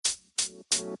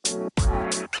Hello,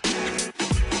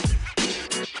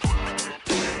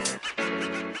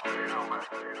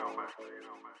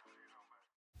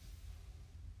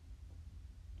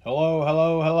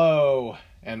 hello, hello,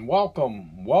 and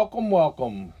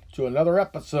welcome to another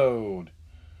episode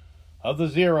of the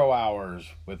 0 Hours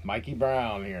with Mikey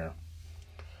Brown here.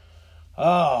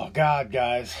 Oh, God,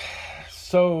 guys.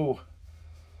 So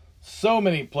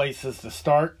many places to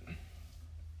start.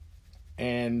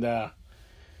 And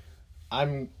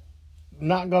I'm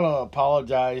not going to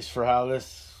apologize for how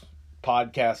this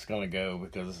podcast's going to go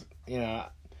because,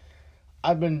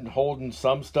 I've been holding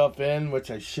some stuff in,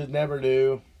 which I should never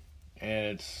do.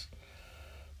 And it's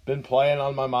been playing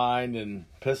on my mind and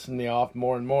pissing me off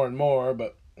more and more and more.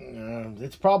 But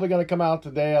it's probably going to come out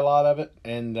today, a lot of it.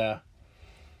 And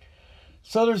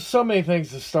so there's so many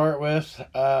things to start with.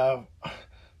 The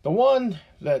one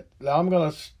that I'm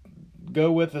going to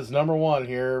go with as number one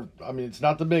here. I mean, it's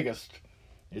not the biggest.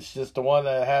 It's just the one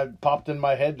that had popped in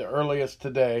my head the earliest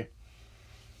today.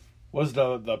 Was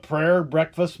the prayer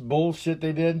breakfast bullshit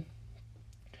they did.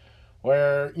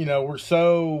 Where, we're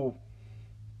so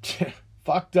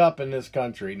fucked up in this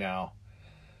country now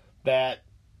that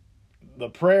the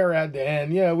prayer had to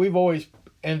end. We've always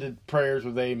ended prayers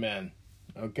with amen.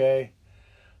 Okay?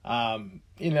 And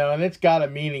it's got a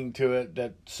meaning to it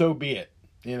that so be it.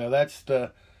 That's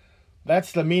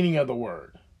the meaning of the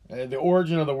word. The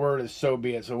origin of the word is so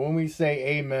be it. So when we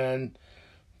say amen,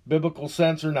 biblical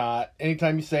sense or not,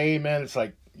 anytime you say amen, it's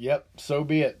like, yep, so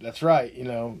be it. That's right.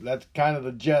 That's kind of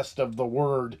the gist of the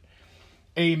word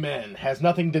amen. Has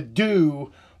nothing to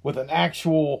do with an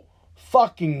actual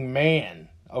fucking man.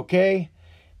 Okay?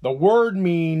 The word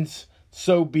means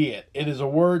so be it. It is a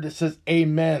word that says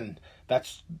amen.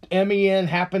 That's M-E-N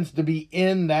happens to be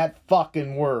in that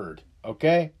fucking word.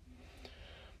 Okay?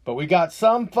 But we got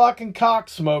some fucking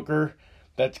cocksmoker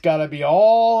that's got to be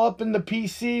all up in the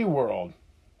PC world.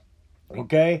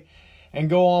 Okay? And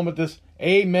go on with this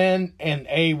amen and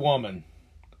a woman.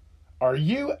 Are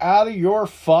you out of your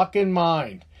fucking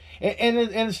mind? And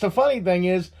it's the funny thing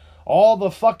is, all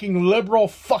the fucking liberal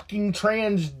fucking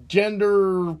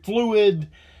transgender fluid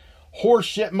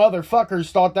horseshit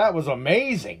motherfuckers thought that was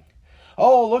amazing.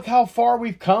 Oh, look how far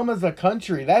we've come as a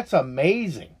country. That's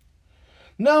amazing.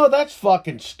 No, that's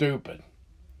fucking stupid.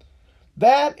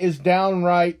 That is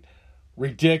downright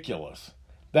ridiculous.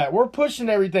 That we're pushing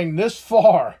everything this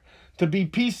far to be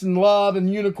peace and love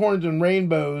and unicorns and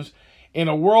rainbows in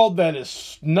a world that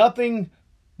is nothing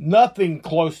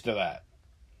close to that.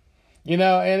 And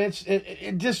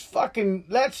it just fucking,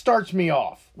 that starts me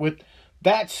off with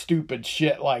that stupid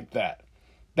shit like that.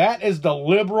 That is the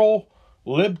liberal,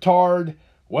 libtard,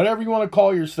 whatever you want to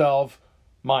call yourself,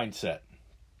 mindset.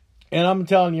 And I'm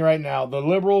telling you right now, the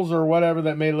liberals or whatever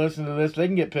that may listen to this, they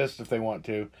can get pissed if they want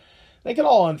to. They can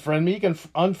all unfriend me. You can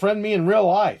unfriend me in real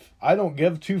life. I don't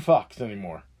give two fucks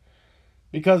anymore.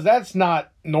 Because that's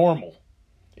not normal.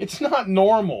 It's not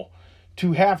normal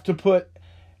to have to put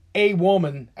a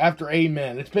woman after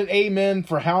amen. It's been amen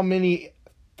for how many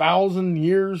 1,000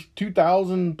 years?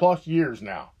 2,000 plus years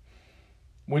now.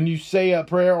 When you say a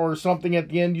prayer or something at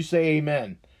the end, you say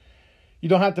amen. You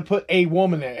don't have to put a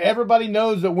woman there. Everybody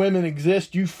knows that women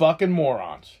exist, you fucking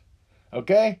morons.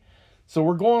 Okay? So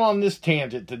we're going on this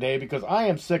tangent today because I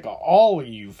am sick of all of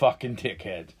you fucking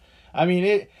dickheads. I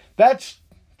mean, that's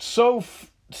so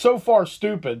far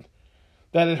stupid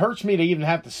that it hurts me to even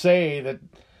have to say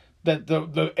that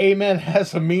the amen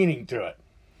has a meaning to it.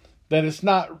 That it's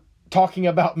not talking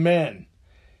about men.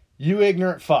 You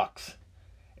ignorant fucks.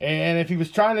 And if he was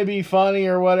trying to be funny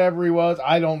or whatever he was,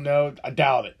 I don't know. I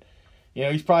doubt it.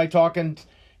 He's probably talking,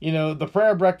 the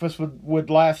prayer breakfast would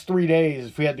last 3 days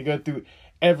if we had to go through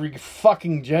every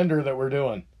fucking gender that we're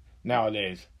doing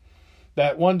nowadays.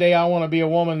 That one day I want to be a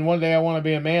woman, one day I want to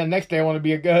be a man, next day I want to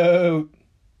be a goat.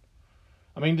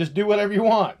 I mean, just do whatever you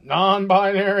want.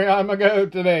 Non-binary, I'm a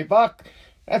goat today. Fuck.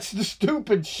 That's the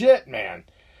stupid shit, man,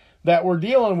 that we're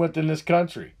dealing with in this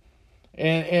country.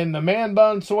 And the man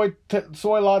bun soy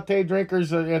latte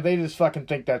drinkers, they just fucking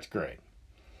think that's great.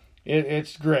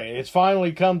 It's great. It's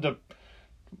finally come to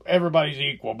everybody's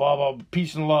equal, blah, blah,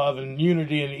 peace and love and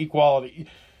unity and equality.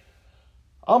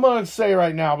 I'm going to say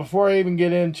right now, before I even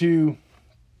get into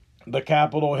the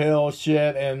Capitol Hill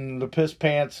shit and the piss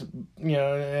pants,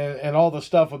 and all the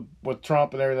stuff with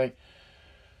Trump and everything,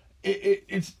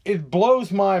 it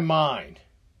blows my mind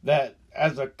that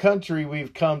as a country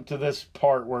we've come to this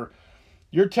part where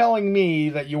you're telling me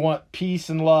that you want peace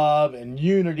and love and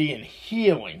unity and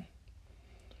healing,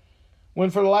 when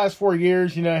for the last 4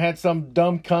 years, I had some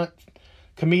dumb cunt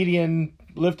comedian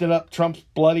lifting up Trump's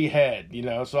bloody head,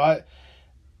 so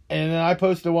And then I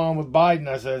posted one with Biden.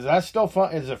 I said, is that still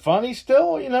fun? Is it funny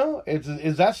still? You know,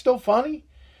 is that still funny?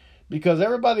 Because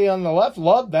everybody on the left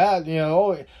loved that. You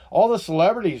know, all the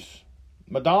celebrities.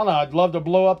 Madonna, I'd love to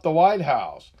blow up the White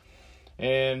House.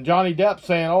 And Johnny Depp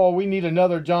saying, oh, we need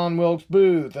another John Wilkes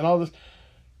Booth. And all this.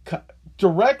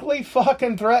 Directly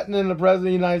fucking threatening the President of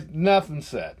the United States. Nothing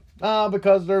said.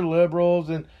 Because they're liberals.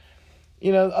 And,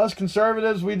 you know, us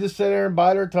conservatives, we just sit there and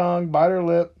bite our tongue, bite our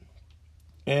lip.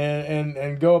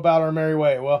 And go about our merry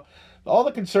way. Well, all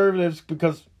the conservatives,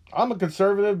 because I'm a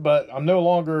conservative, but I'm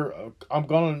going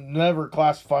to never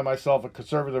classify myself a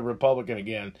conservative Republican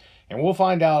again. And we'll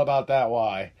find out about that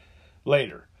why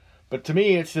later. But to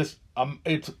me, it's just,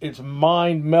 it's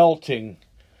mind melting.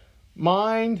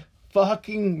 Mind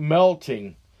fucking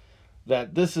melting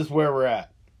that this is where we're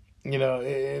at. You know,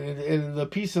 in the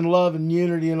peace and love and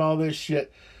unity and all this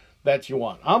shit that you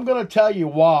want. I'm going to tell you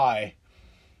why.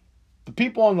 The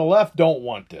people on the left don't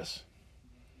want this.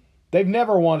 They've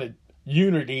never wanted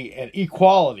unity and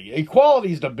equality.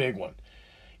 Equality is the big one.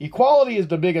 Equality is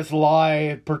the biggest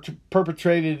lie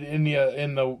perpetrated in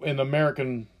the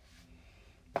American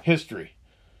history.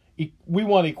 We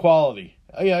want equality.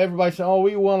 Yeah, everybody says, "Oh,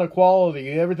 we want equality.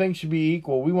 Everything should be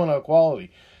equal. We want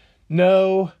equality."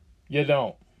 No, you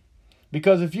don't.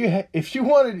 Because if you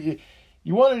wanted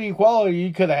equality,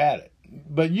 you could have had it.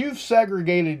 But you've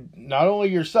segregated not only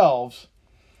yourselves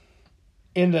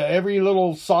into every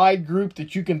little side group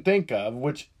that you can think of,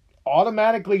 which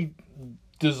automatically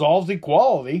dissolves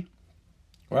equality,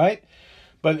 right?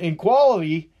 But in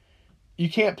equality, you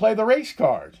can't play the race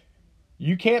card.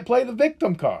 You can't play the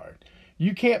victim card.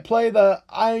 You can't play the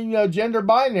gender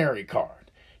binary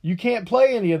card. You can't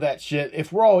play any of that shit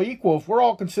if we're all equal, if we're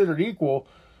all considered equal,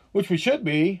 which we should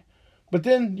be, but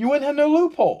then you wouldn't have no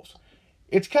loopholes.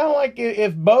 It's kind of like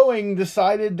if Boeing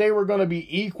decided they were going to be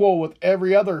equal with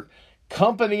every other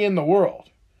company in the world.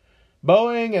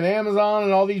 Boeing and Amazon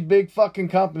and all these big fucking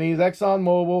companies,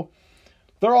 ExxonMobil,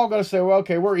 they're all going to say, well,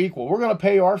 okay, we're equal. We're going to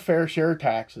pay our fair share of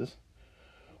taxes.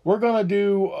 We're going to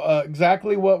do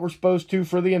exactly what we're supposed to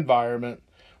for the environment.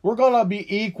 We're going to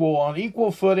be equal, on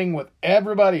equal footing with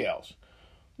everybody else.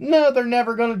 No, they're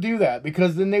never going to do that,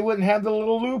 because then they wouldn't have the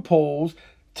little loopholes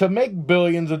to make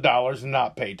billions of dollars and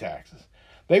not pay taxes.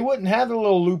 They wouldn't have the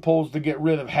little loopholes to get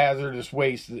rid of hazardous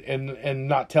waste and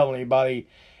not tell anybody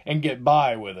and get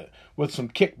by with it with some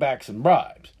kickbacks and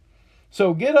bribes.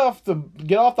 So get off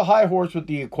the high horse with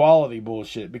the equality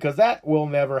bullshit, because that will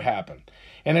never happen.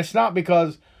 And it's not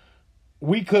because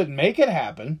we couldn't make it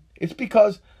happen. It's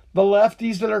because the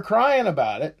lefties that are crying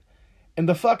about it and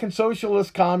the fucking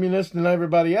socialist, communists, and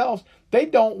everybody else, they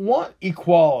don't want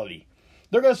equality.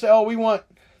 They're going to say, oh, we want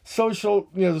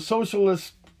the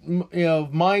socialist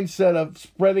mindset of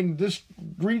spreading this,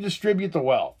 redistribute the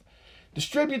wealth.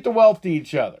 Distribute the wealth to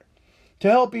each other. To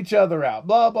help each other out.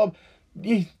 Blah, blah.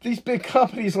 These big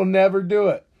companies will never do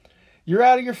it. You're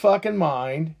out of your fucking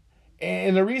mind.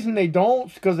 And the reason they don't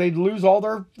is because they'd lose all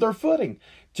their footing.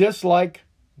 Just like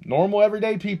normal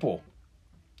everyday people.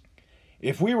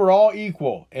 If we were all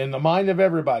equal in the mind of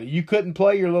everybody, you couldn't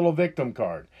play your little victim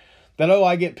card. That, oh,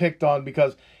 I get picked on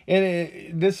because,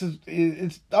 I'm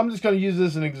just going to use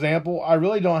this as an example. I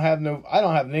really don't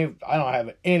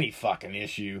have any fucking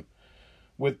issue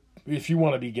with if you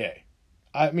want to be gay.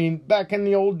 I mean, back in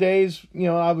the old days,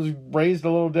 I was raised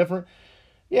a little different.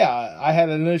 Yeah, I had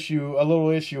a little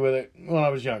issue with it when I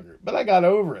was younger, but I got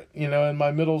over it, in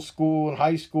my middle school and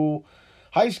high school.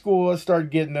 High school, I started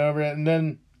getting over it, and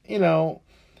then,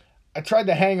 I tried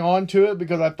to hang on to it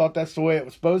because I thought that's the way it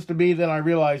was supposed to be. Then I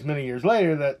realized many years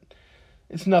later that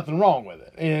it's nothing wrong with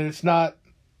it. And it's not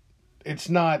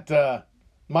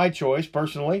my choice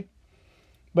personally.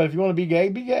 But if you want to be gay,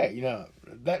 be gay.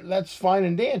 That's fine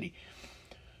and dandy.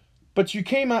 But you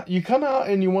come out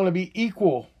and you want to be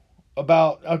equal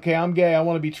about, okay, I'm gay, I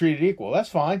want to be treated equal. That's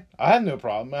fine. I have no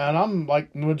problem. And I'm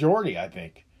like the majority, I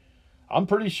think. I'm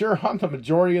pretty sure I'm the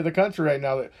majority of the country right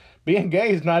now that being gay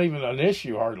is not even an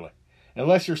issue hardly.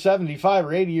 Unless you're 75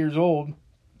 or 80 years old,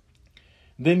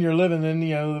 then you're living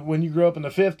in, when you grew up in the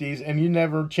 50s and you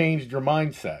never changed your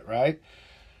mindset, right?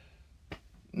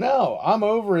 No, I'm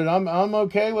over it. I'm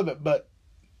okay with it. But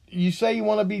you say you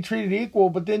want to be treated equal,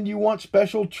 but then you want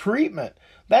special treatment.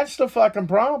 That's the fucking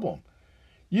problem.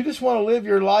 You just want to live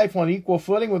your life on equal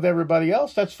footing with everybody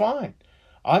else. That's fine.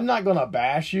 I'm not going to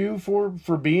bash you for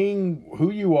being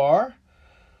who you are.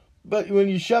 But when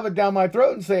you shove it down my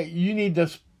throat and say, you need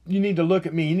to look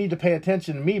at me, you need to pay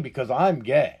attention to me because I'm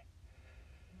gay.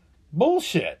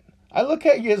 Bullshit. I look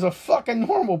at you as a fucking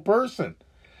normal person.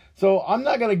 So I'm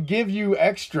not going to give you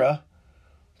extra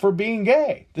for being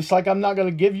gay. Just like I'm not going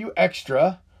to give you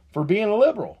extra for being a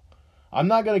liberal. I'm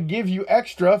not going to give you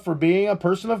extra for being a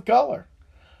person of color.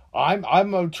 I'm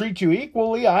going to treat you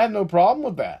equally. I have no problem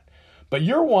with that. But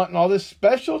you're wanting all this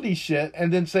specialty shit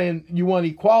and then saying you want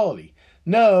equality.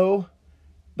 No,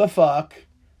 the fuck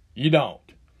you don't.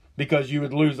 Because you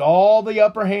would lose all the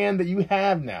upper hand that you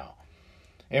have now.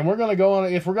 And we're going to go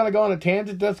on, if we're going to go on a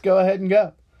tangent, let's go ahead and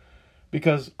go.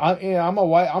 Because I'm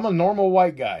a normal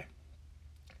white guy.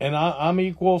 And I'm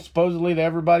equal supposedly to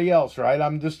everybody else, right?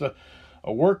 I'm just a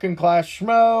working class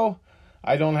schmo.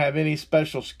 I don't have any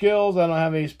special skills. I don't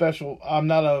have any special, I'm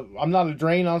not a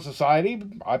drain on society.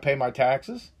 I pay my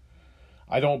taxes.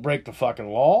 I don't break the fucking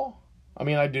law. I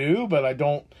mean, I do, but I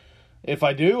don't. If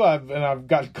I do, I've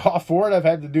gotten caught for it. I've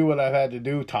had to do what I've had to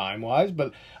do time-wise,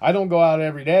 but I don't go out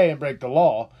every day and break the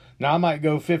law. Now, I might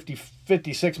go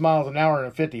 56 miles an hour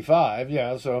and 55,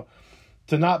 yeah, so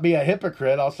to not be a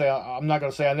hypocrite, I'm not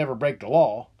going to say I never break the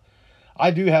law. I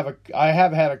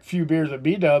have had a few beers at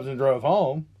B-dubs and drove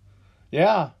home,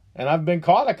 yeah, and I've been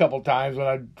caught a couple times when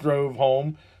I drove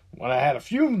home, when I had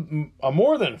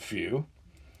more than a few,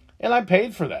 and I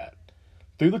paid for that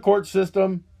through the court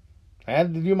system. I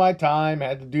had to do my time,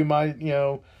 had to do my,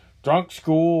 drunk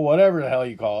school, whatever the hell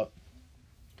you call it.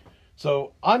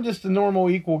 So I'm just a normal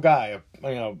equal guy,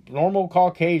 normal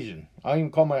Caucasian. I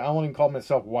won't even call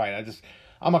myself white.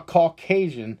 I'm a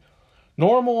Caucasian,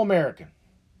 normal American.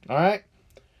 All right.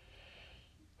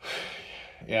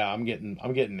 Yeah, I'm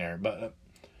getting there. But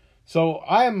so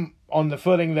I am on the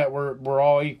footing that we're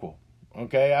all equal.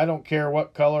 Okay, I don't care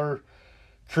what color,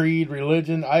 creed,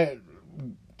 religion,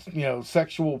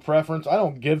 sexual preference. I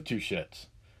don't give two shits.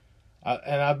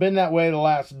 And I've been that way the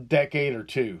last decade or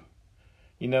two.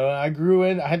 I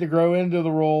had to grow into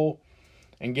the role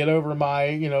and get over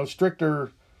my,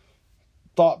 stricter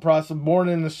thought process, born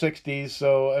in the 60s.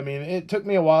 So, I mean, it took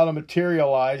me a while to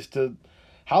materialize to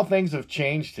how things have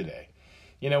changed today.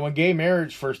 When gay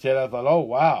marriage first hit, I thought, oh,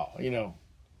 wow,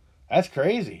 that's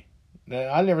crazy.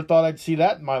 I never thought I'd see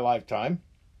that in my lifetime.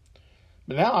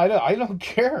 But now I don't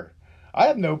care. I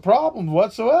have no problem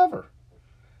whatsoever.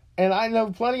 And I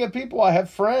know plenty of people. I have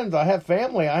friends. I have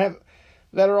family.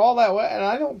 That are all that way. And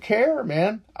I don't care,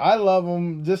 man. I love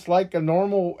them just like a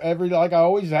normal, like I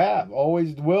always have.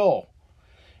 Always will.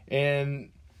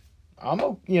 And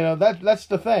that's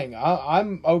the thing.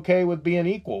 I'm okay with being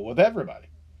equal with everybody.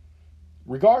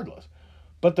 Regardless.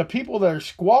 But the people that are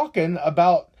squawking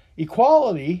about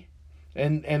equality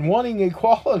and wanting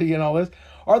equality and all this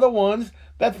are the ones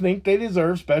that think they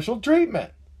deserve special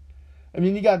treatment. I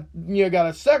mean, you got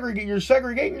to segregate. You're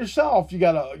segregating yourself. You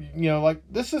got to,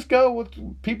 let's just go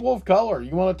with people of color.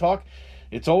 You want to talk?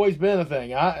 It's always been a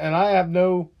thing. I've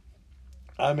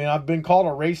been called a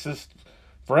racist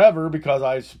forever because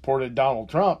I supported Donald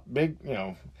Trump.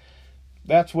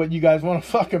 That's what you guys want to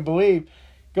fucking believe.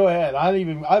 Go ahead. I've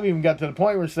even got to the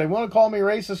point where they want to call me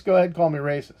racist. Go ahead, call me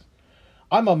racist.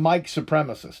 I'm a Mike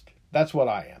supremacist. That's what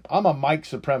I am. I'm a Mike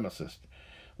supremacist.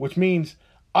 Which means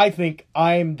I think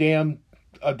I'm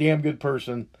a damn good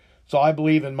person, so I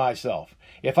believe in myself.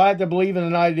 If I had to believe in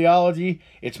an ideology,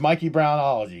 it's Mikey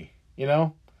Brownology.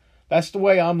 That's the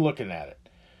way I'm looking at it.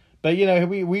 But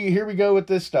here we go with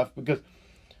this stuff because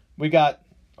we got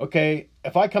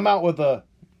if I come out with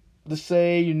let's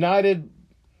say United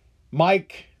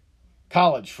Mike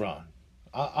College Fund,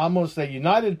 I'm gonna say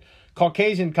United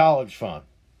Caucasian College Fund.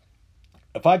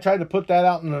 If I tried to put that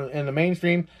out in the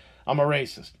mainstream, I'm a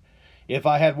racist. If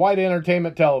I had white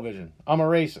entertainment television, I'm a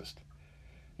racist.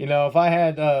 If I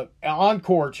had an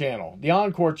Encore channel, the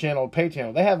Encore channel, pay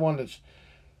channel, they have one that's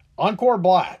Encore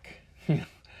Black.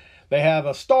 They have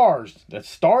a Stars, that's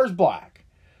Stars Black.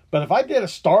 But if I did a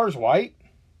Stars White,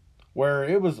 where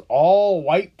it was all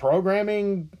white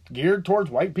programming geared towards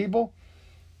white people,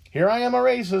 here I am a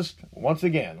racist once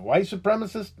again, white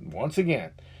supremacist once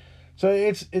again.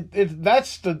 So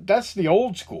that's the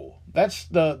old school. That's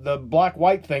the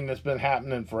black-white thing that's been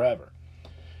happening forever.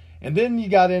 And then you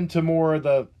got into more of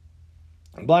the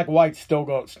black-white's still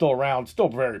around, still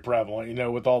very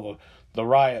prevalent, with all the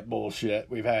riot bullshit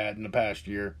we've had in the past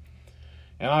year.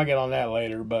 And I'll get on that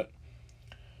later. But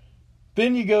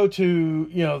then you go to,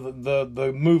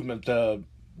 the movement, the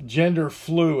gender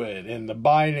fluid and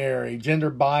the gender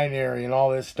binary and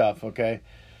all this stuff, okay?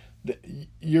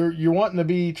 You're wanting to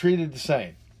be treated the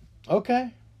same.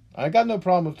 Okay. I got no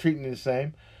problem with treating you the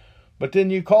same. But then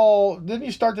you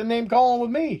start to name calling with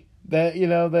me. That,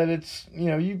 that it's,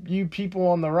 you people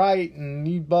on the right and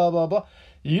you blah, blah, blah.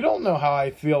 You don't know how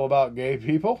I feel about gay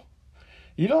people.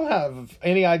 You don't have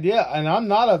any idea. And I'm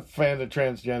not a fan of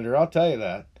transgender, I'll tell you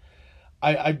that.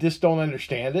 I just don't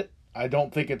understand it.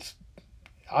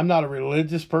 I'm not a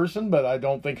religious person, but I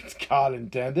don't think it's God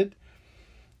intended.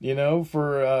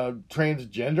 for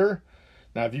transgender.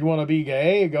 Now, if you want to be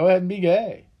gay, go ahead and be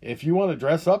gay. If you want to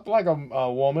dress up like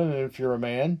a woman, and if you're a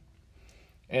man,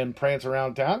 and prance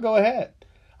around town, go ahead.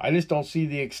 I just don't see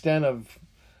the extent of,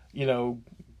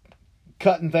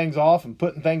 cutting things off and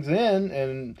putting things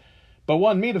in, but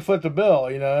wanting me to foot the bill.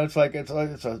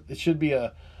 It should be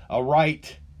a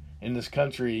right in this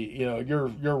country.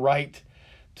 Your right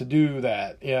to do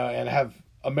that. And have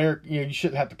America. You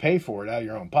shouldn't have to pay for it out of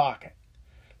your own pocket.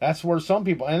 That's where some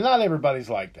people, and not everybody's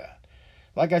like that.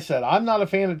 Like I said, I'm not a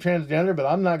fan of transgender, but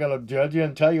I'm not going to judge you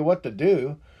and tell you what to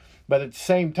do. But at the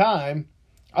same time,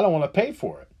 I don't want to pay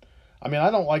for it. I mean,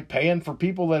 I don't like paying for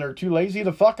people that are too lazy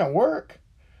to fucking work.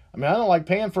 I mean, I don't like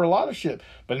paying for a lot of shit.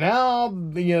 But now,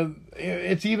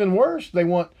 it's even worse. They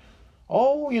want,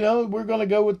 we're going to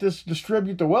go with this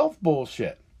distribute the wealth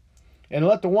bullshit and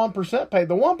let the 1% pay.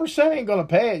 The 1% ain't going to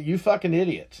pay it, you fucking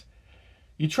idiots.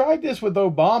 You tried this with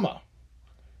Obama.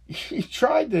 You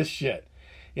tried this shit.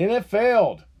 And it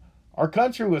failed. Our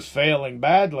country was failing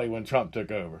badly when Trump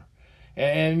took over.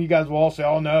 And you guys will all say,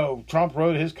 oh no, Trump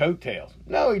rode his coattails.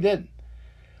 No, he didn't.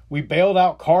 We bailed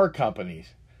out car companies.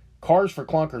 Cars for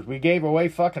clunkers. We gave away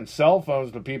fucking cell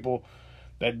phones to people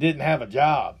that didn't have a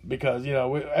job. Because,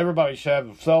 everybody should have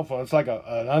a cell phone. It's like an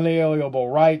unalienable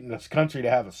right in this country to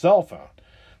have a cell phone.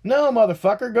 No,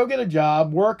 motherfucker, go get a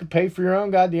job, work, and pay for your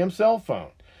own goddamn cell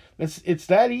phone. It's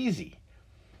that easy.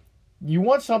 You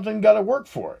want something, got to work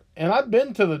for it. And I've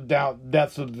been to the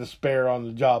depths of despair on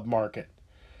the job market.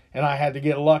 And I had to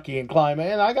get lucky and climb.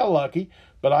 And I got lucky,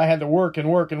 but I had to work and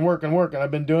work and work and work. And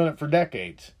I've been doing it for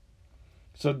decades.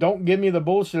 So don't give me the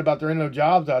bullshit about there ain't no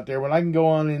jobs out there when I can go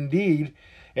on Indeed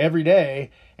every day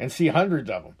and see hundreds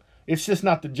of them. It's just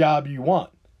not the job you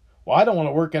want. Well, I don't want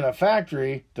to work in a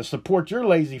factory to support your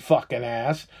lazy fucking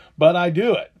ass, but I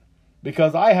do it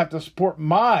because I have to support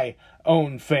my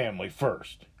own family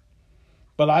first.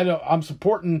 But I'm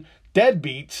supporting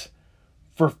deadbeats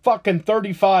for fucking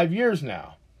 35 years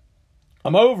now.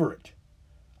 I'm over it.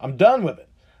 I'm done with it.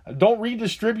 I don't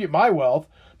redistribute my wealth,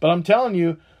 but I'm telling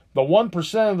you, the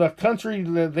 1% of the country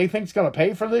that they think is going to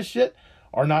pay for this shit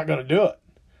are not going to do it.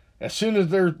 As soon as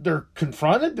they're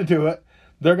confronted to do it,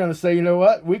 they're going to say, you know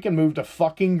what? We can move to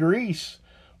fucking Greece.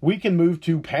 We can move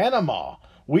to Panama.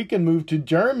 We can move to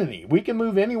Germany. We can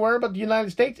move anywhere but the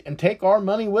United States and take our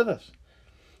money with us.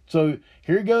 So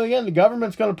here you go again. The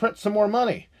government's going to print some more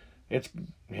money. And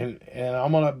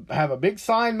I'm going to have a big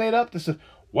sign made up that says,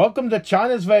 welcome to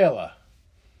China's Venezuela.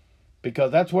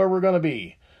 Because that's where we're going to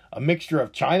be. A mixture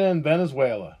of China and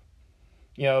Venezuela.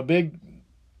 Big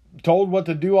told what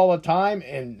to do all the time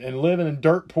and live in a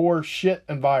dirt poor shit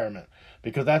environment.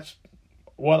 Because that's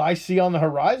what I see on the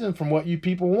horizon from what you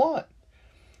people want.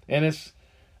 And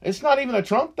it's not even a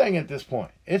Trump thing at this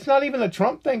point. It's not even a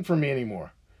Trump thing for me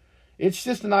anymore. It's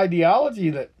just an ideology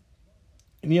that,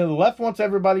 the left wants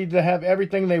everybody to have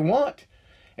everything they want.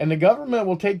 And the government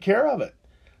will take care of it.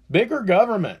 Bigger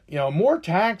government, more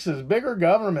taxes, bigger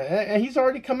government. And he's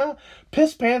already come out.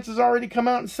 Piss Pants has already come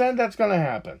out and said that's going to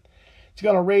happen. He's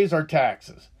going to raise our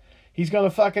taxes. He's going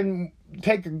to fucking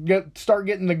start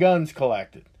getting the guns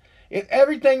collected.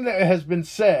 Everything that has been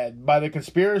said by the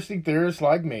conspiracy theorists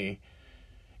like me,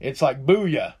 it's like,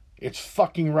 booyah. It's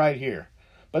fucking right here.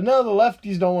 But no, the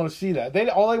lefties don't want to see that.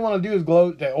 All they want to do is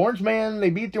gloat. The orange man, they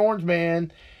beat the orange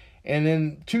man. And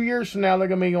then 2 years from now, they're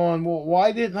going to be going, well,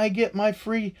 why didn't I get my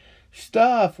free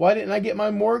stuff? Why didn't I get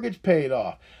my mortgage paid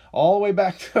off? All the way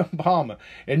back to Obama.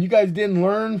 And you guys didn't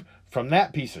learn from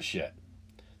that piece of shit.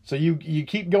 So you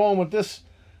keep going with this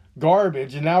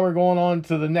garbage. And now we're going on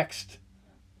to the next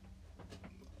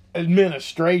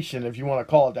administration, if you want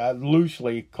to call it that.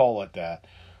 Loosely call it that.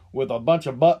 With a bunch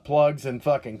of butt plugs and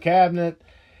fucking cabinet.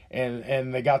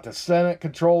 And they got the Senate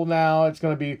control now.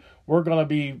 We're going to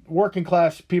be, working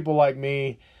class people like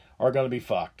me are going to be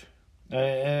fucked.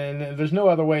 And there's no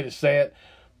other way to say it.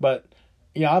 But,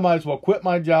 I might as well quit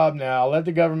my job now. Let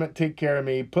the government take care of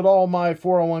me. Put all my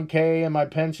 401k and my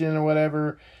pension or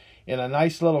whatever in a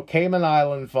nice little Cayman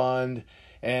Island fund.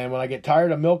 And when I get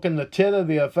tired of milking the tit of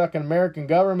the fucking American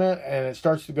government and it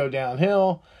starts to go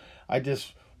downhill, I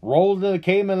just roll to the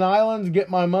Cayman Islands, get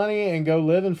my money, and go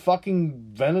live in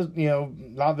fucking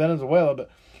not Venezuela, but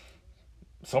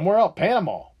somewhere else,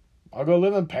 Panama. I'll go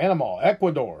live in Panama,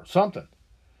 Ecuador, something.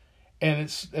 And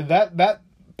that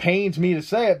pains me to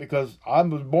say it because I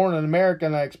was born an American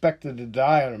and I expected to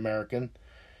die an American.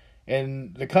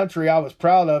 And the country I was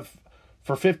proud of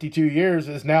for 52 years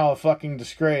is now a fucking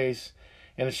disgrace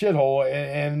and a shithole.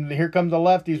 And here comes the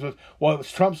lefties with, well, it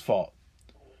was Trump's fault.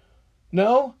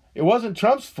 No. It wasn't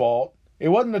Trump's fault. It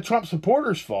wasn't the Trump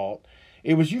supporters' fault.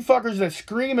 It was you fuckers that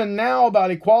screaming now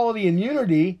about equality and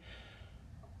unity,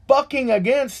 bucking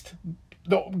against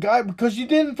the guy because you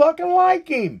didn't fucking like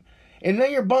him. And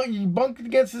then you bunked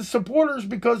against his supporters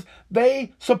because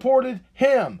they supported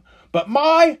him. But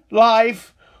my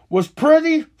life was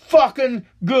pretty fucking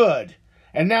good.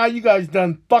 And now you guys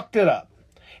done fucked it up.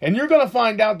 And you're going to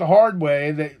find out the hard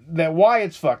way that why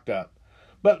it's fucked up.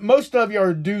 But most of you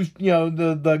are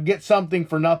the get something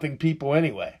for nothing people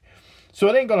anyway. So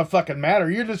it ain't going to fucking matter.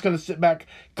 You're just going to sit back,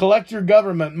 collect your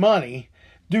government money,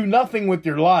 do nothing with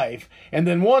your life, and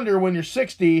then wonder when you're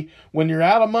 60, when you're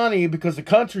out of money because the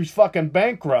country's fucking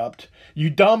bankrupt, you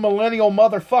dumb millennial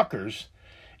motherfuckers,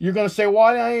 you're going to say,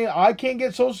 why I can't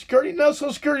get Social Security? No,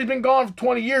 Social Security's been gone for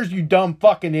 20 years, you dumb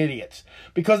fucking idiots.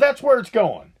 Because that's where it's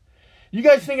going. You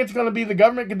guys think it's going to be the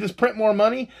government can just print more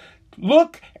money?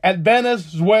 Look at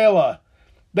Venezuela.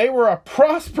 They were a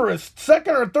prosperous,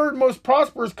 second or third most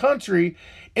prosperous country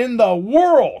in the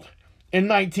world in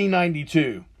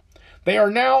 1992. They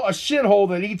are now a shithole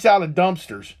that eats out of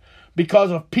dumpsters because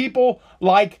of people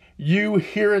like you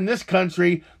here in this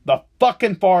country, the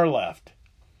fucking far left.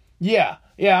 Yeah,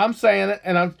 I'm saying it,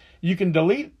 and you can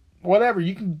delete whatever.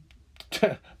 You can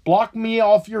block me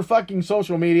off your fucking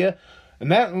social media,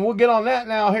 and we'll get on that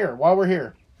now here while we're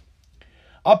here.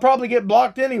 I'll probably get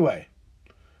blocked anyway.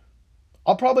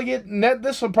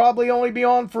 This will probably only be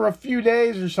on for a few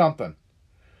days or something.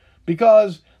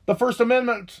 Because the First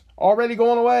Amendment's already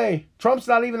going away. Trump's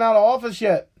not even out of office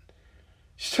yet.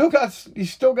 He's still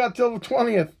got till the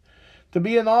 20th to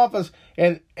be in office.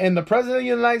 And the President of the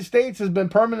United States has been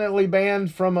permanently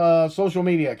banned from a social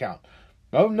media account.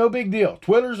 No big deal.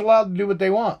 Twitter's allowed to do what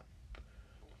they want.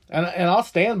 And I'll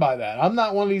stand by that. I'm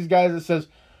not one of these guys that says,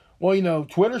 well,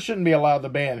 Twitter shouldn't be allowed to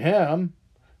ban him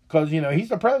because, he's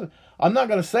the president. I'm not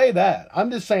going to say that. I'm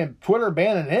just saying Twitter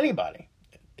banning anybody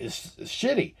is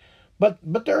shitty. But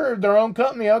they're their own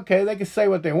company. Okay, they can say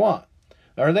what they want.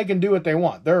 Or they can do what they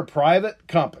want. They're a private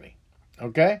company.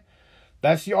 Okay?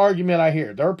 That's the argument I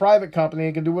hear. They're a private company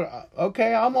and can do what...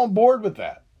 Okay, I'm on board with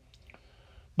that.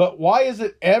 But why is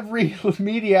it every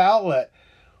media outlet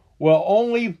will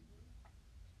only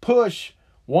push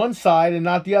one side and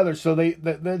not the other? So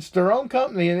it's their own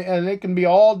company and it can be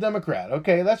all Democrat.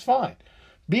 Okay, that's fine.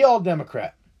 Be all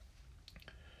Democrat.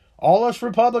 All us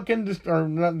Republicans,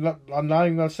 I'm not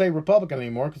even going to say Republican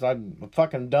anymore because I'm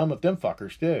fucking done with them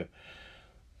fuckers too.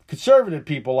 Conservative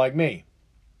people like me.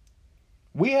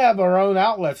 We have our own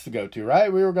outlets to go to,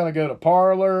 right? We were going to go to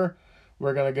Parler.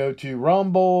 We're going to go to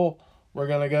Rumble. We're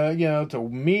going to go, to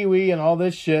MeWe and all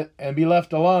this shit and be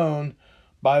left alone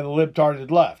by the libtarded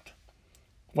left.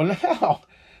 Well,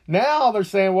 now they're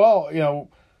saying, well,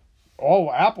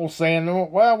 Apple's saying,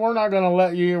 well, we're not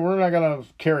going to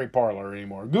carry Parler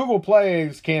anymore. Google Play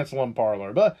is canceling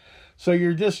Parler. But so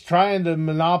you're just trying to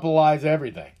monopolize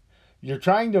everything. You're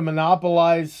trying to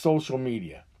monopolize social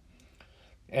media.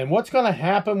 And what's going to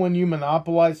happen when you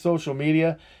monopolize social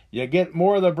media? You get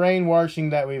more of the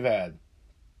brainwashing that we've had.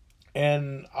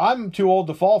 And I'm too old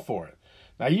to fall for it.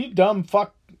 Now, you dumb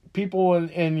fuck people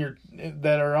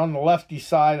that are on the lefty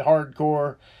side,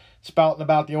 hardcore, spouting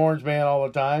about the orange man all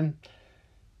the time.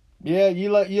 Yeah, you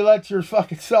let your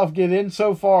fucking self get in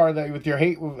so far that with your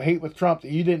hate with Trump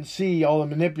that you didn't see all the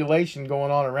manipulation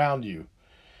going on around you.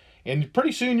 And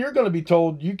pretty soon you're going to be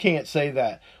told you can't say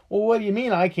that. Well, what do you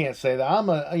mean I can't say that? I'm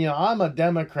a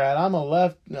Democrat. I'm a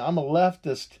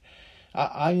leftist.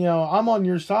 I'm on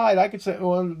your side. I could say,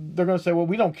 well, they're going to say, well,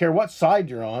 we don't care what side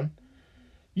you're on.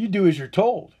 You do as you're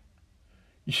told.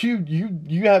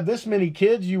 You have this many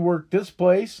kids. You work this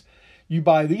place. You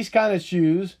buy these kind of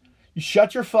shoes. You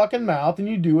shut your fucking mouth and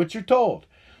you do what you're told.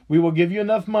 We will give you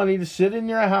enough money to sit in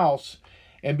your house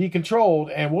and be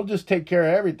controlled, and we'll just take care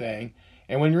of everything.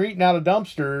 And when you're eating out of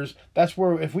dumpsters, that's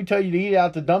where, if we tell you to eat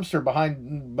out the dumpster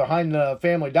behind the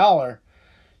Family Dollar,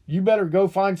 you better go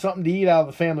find something to eat out of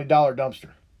the Family Dollar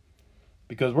dumpster.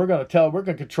 Because we're going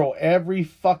to control every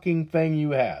fucking thing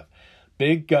you have.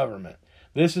 Big government.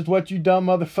 This is what you dumb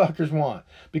motherfuckers want.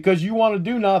 Because you want to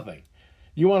do nothing.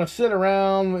 You want to sit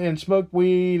around and smoke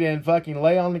weed and fucking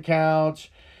lay on the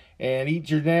couch and eat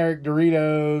generic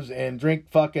Doritos and drink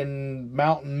fucking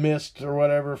Mountain Mist or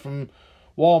whatever from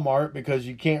Walmart because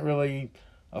you can't really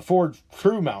afford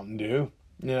true Mountain Dew.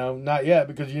 Not yet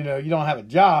because, you don't have a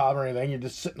job or anything. You're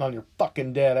just sitting on your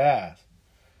fucking dead ass.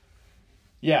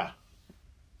 Yeah.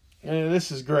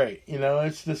 This is great.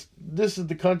 It's just, this is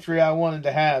the country I wanted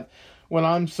to have when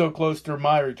I'm so close to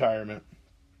my retirement.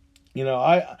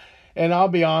 And I'll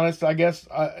be honest, I guess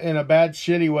in a bad,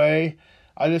 shitty way,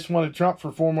 I just wanted Trump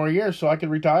for 4 more years so I could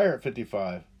retire at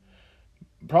 55.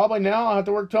 probably now I'll have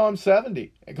to work till I'm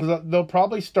 70 because they'll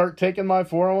probably start taking my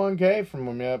 401k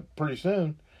from me pretty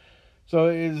soon. So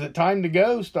is it time to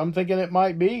ghost? I'm thinking it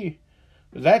might be.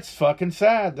 That's fucking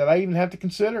sad that I even have to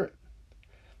consider it.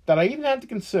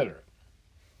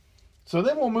 So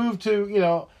then we'll move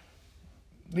to,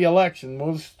 the election.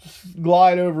 We'll just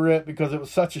glide over it because it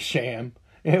was such a sham.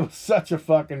 It was such a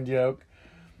fucking joke.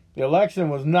 The election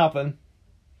was nothing.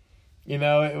 It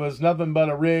was nothing but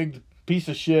a rigged piece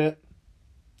of shit.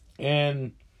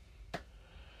 And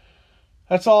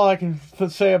that's all I can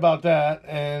say about that.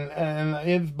 And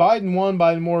if Biden won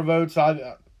by more votes,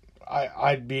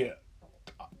 I'd be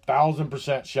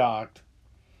 1,000% shocked.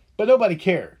 But nobody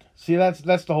cared. See, that's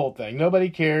the whole thing. Nobody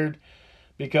cared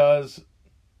because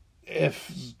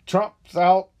if Trump's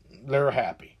out, they're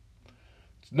happy.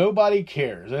 Nobody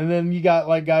cares. And then you got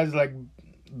guys like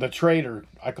the traitor.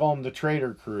 I call them the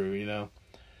traitor crew,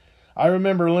 I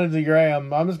remember Lindsey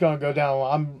Graham. I'm just going to go down.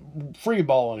 I'm free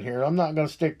balling here. I'm not going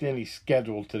to stick to any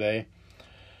schedule today.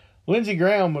 Lindsey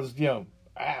Graham was,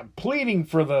 pleading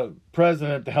for the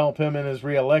president to help him in his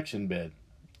re-election bid.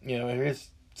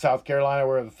 His South Carolina,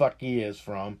 where the fuck he is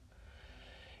from.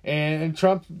 And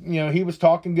Trump, he was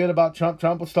talking good about Trump.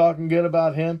 Trump was talking good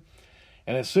about him.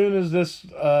 And as soon as this,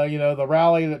 the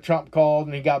rally that Trump called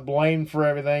and he got blamed for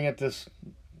everything at this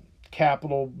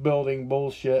Capitol building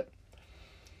bullshit.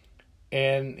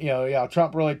 And,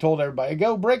 Trump really told everybody,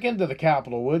 go break into the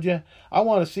Capitol, would you? I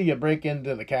want to see you break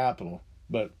into the Capitol.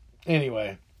 But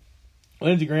anyway,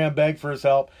 Lindsey Graham begged for his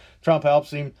help. Trump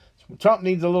helps him. Trump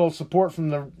needs a little support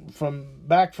from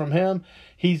him.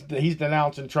 He's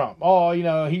denouncing Trump. Oh,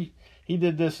 he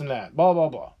did this and that. Blah, blah,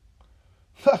 blah.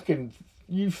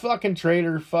 You fucking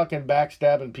traitor, fucking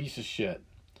backstabbing piece of shit.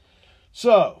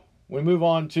 So, we move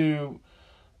on to,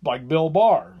 Bill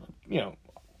Barr.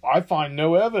 I find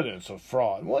no evidence of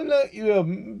fraud. Well,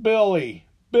 Billy,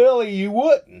 you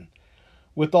wouldn't.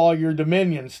 With all your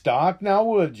Dominion stock, now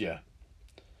would you?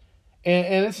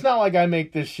 And it's not like I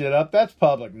make this shit up. That's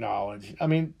public knowledge. I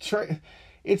mean,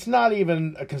 it's not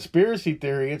even a conspiracy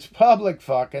theory. It's public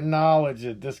fucking knowledge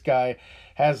that this guy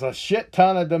has a shit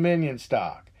ton of Dominion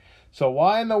stock. So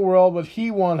why in the world would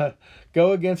he want to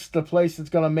go against the place that's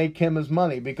going to make him his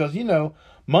money? Because,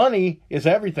 money is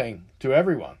everything to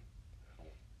everyone.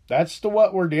 That's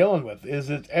what we're dealing with, is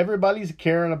that everybody's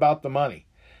caring about the money.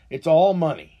 It's all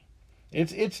money.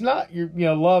 It's not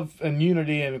your love and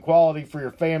unity and equality for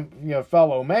your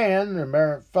fellow man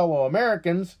or fellow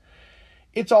Americans.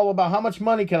 It's all about how much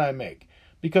money can I make?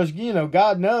 Because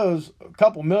God knows a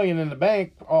couple million in the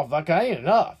bank, that ain't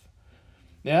enough.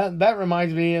 Yeah, that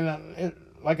reminds me, and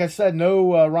like I said,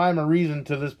 no rhyme or reason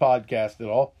to this podcast at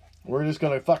all. We're just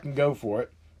gonna fucking go for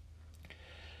it.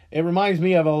 It reminds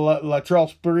me of a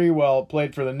Latrell Sprewell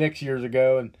played for the Knicks years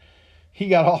ago, and he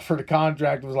got offered a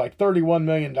contract. It was like $31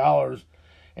 million,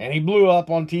 and he blew up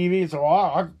on TV. So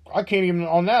I can't even,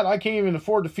 on that, I can't even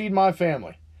afford to feed my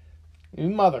family. You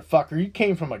motherfucker, you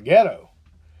came from a ghetto.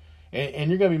 And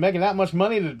you're going to be making that much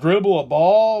money to dribble a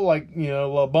ball like,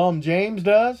 LeBum James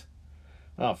does?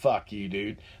 Oh, fuck you,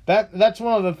 dude. That's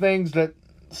one of the things that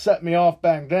set me off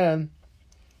back then.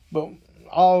 But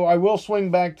I will swing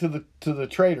back to the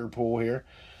traitor pool here.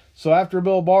 So after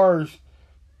Bill Barr's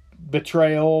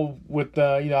betrayal with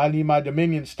I need my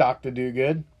Dominion stock to do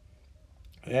good,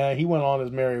 he went on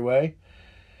his merry way.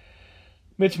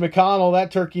 Mitch McConnell, that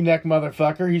turkey neck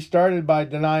motherfucker, he started by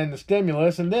denying the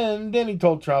stimulus, and then he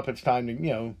told Trump it's time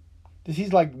to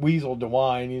he's like Weasel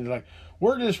DeWine. He's like,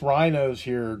 we're just rhinos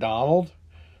here, Donald.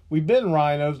 We've been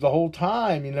rhinos the whole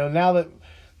time. Now that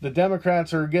the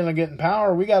Democrats are going to get in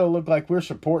power, we got to look like we're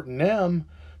supporting them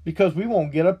because we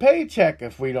won't get a paycheck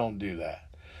if we don't do that.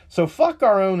 So fuck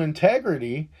our own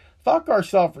integrity. Fuck our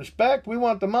self-respect. We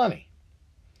want the money.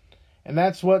 And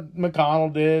that's what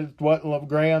McConnell did, what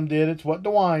Graham did, it's what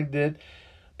DeWine did.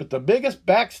 But the biggest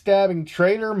backstabbing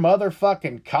traitor,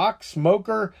 motherfucking cock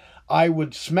smoker, I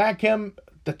would smack him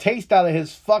the taste out of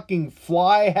his fucking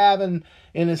fly having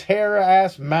in his hair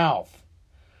ass mouth.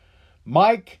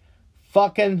 Mike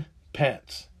fucking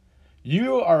Pence.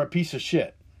 You are a piece of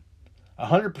shit.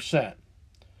 100%.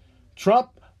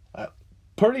 Trump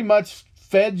pretty much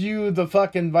fed you the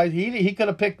fucking vice. He could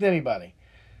have picked anybody.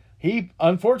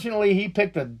 Unfortunately, he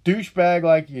picked a douchebag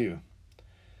like you.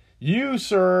 You,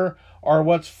 sir, are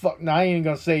now I ain't even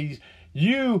gonna say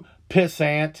you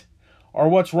pissant are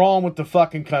what's wrong with the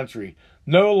fucking country.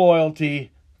 No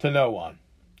loyalty to no one.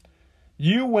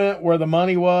 You went where the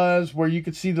money was, where you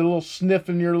could see the little sniff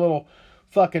in your little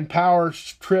fucking power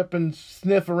trip and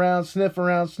sniff around.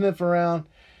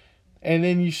 And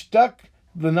then you stuck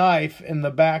the knife in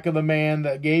the back of the man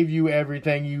that gave you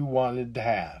everything you wanted to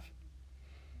have.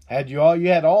 You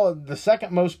had all the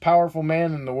second most powerful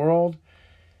man in the world,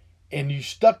 and you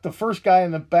stuck the first guy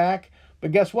in the back.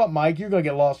 But guess what, Mike? You're going to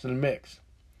get lost in the mix.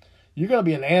 You're going to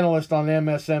be an analyst on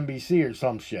MSNBC or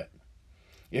some shit.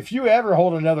 If you ever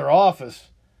hold another office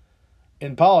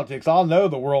in politics, I'll know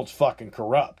the world's fucking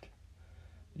corrupt.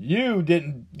 You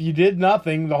did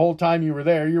nothing the whole time you were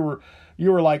there. You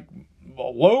were like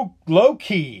low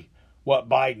key what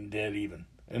Biden did even.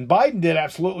 And Biden did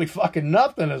absolutely fucking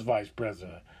nothing as vice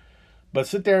president. But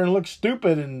sit there and look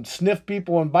stupid and sniff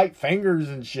people and bite fingers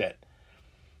and shit.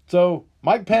 So,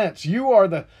 Mike Pence, you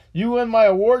win my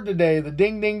award today, the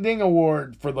Ding Ding Ding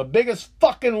Award for the biggest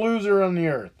fucking loser on the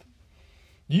earth.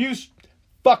 You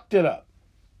fucked it up.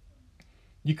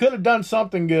 You could have done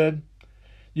something good.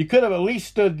 You could have at least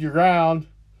stood your ground.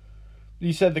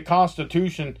 You said the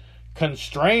Constitution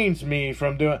constrains me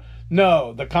from doing...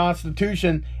 No, the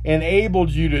Constitution enabled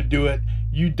you to do it.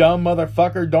 You dumb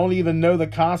motherfucker don't even know the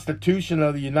Constitution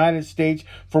of the United States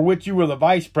for which you were the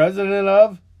vice president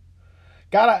of.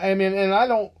 And I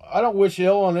don't wish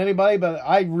ill on anybody, but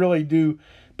I really do.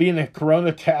 Being a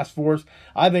Corona task force,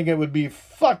 I think it would be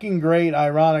fucking great,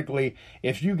 ironically,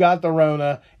 if you got the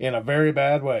Rona in a very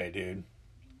bad way, dude.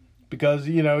 Because,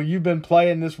 you've been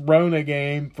playing this Rona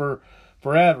game for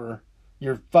forever.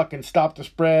 You're fucking stop the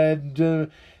spread,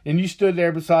 and you stood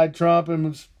there beside Trump and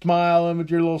was smiling with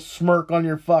your little smirk on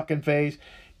your fucking face.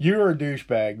 You're a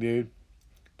douchebag, dude.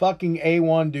 Fucking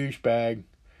A1 douchebag.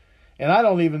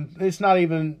 And it's not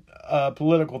even a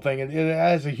political thing.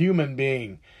 As a human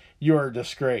being, you're a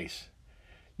disgrace.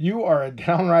 You are a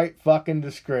downright fucking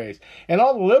disgrace. And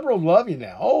all the liberals love you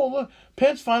now. Oh, look,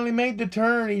 Pence finally made the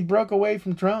turn. He broke away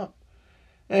from Trump.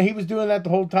 And he was doing that the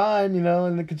whole time, and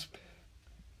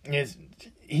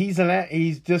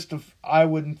I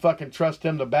wouldn't fucking trust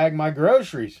him to bag my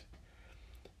groceries.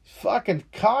 Fucking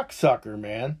cocksucker,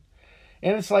 man.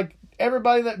 And it's like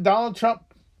everybody that Donald Trump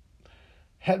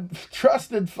had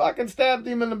trusted fucking stabbed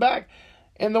him in the back.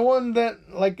 And the one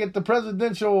that, like at the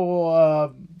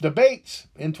presidential debates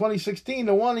in 2016,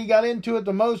 the one he got into it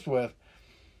the most with,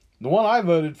 the one I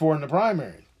voted for in the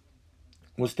primary,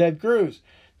 was Ted Cruz.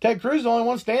 Ted Cruz is the only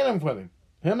one standing with him.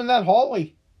 Him and that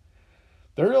Hawley.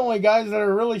 They're the only guys that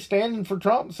are really standing for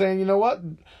Trump, saying, you know what,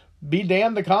 be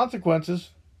damned the consequences.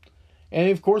 And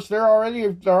of course, they're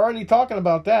already talking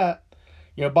about that.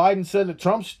 Biden said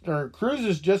that Cruz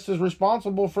is just as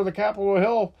responsible for the Capitol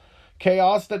Hill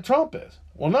chaos that Trump is.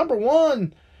 Well, number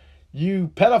one,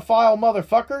 you pedophile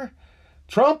motherfucker,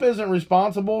 Trump isn't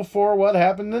responsible for what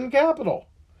happened in the Capitol.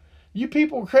 You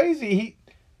people are crazy.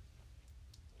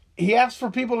 He asked for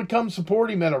people to come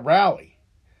support him at a rally.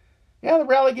 Yeah, the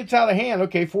rally gets out of hand.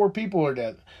 Okay, 4 people are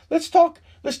dead. Let's talk.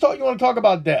 You want to talk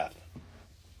about death?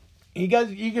 You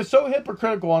get so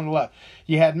hypocritical on the left.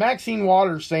 You had Maxine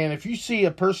Waters saying, if you see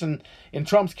a person in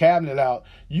Trump's cabinet out,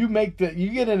 you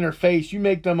get in their face, you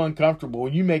make them uncomfortable,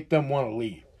 you make them want to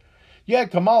leave. You had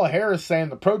Kamala Harris saying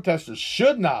the protesters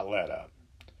should not let up.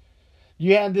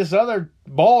 You had this other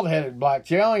bald-headed black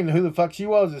chick, I don't even know who the fuck she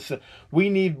was, that said, we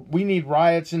need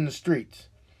riots in the streets.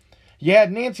 You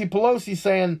had Nancy Pelosi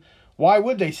saying, why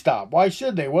would they stop? Why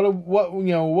should they? What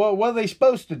are they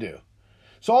supposed to do?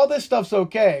 So all this stuff's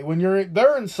okay when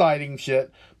they're inciting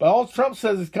shit, but all Trump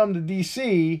says is come to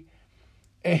D.C.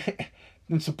 and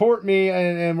support me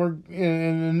and we're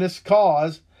in this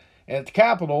cause at the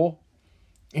Capitol.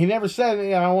 He never said,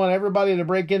 I want everybody to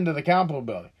break into the Capitol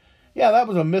building. Yeah, that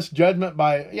was a misjudgment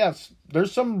yes,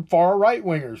 there's some far right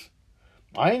wingers.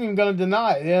 I ain't even going to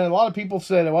deny it. Yeah, a lot of people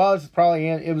said, it was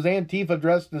Antifa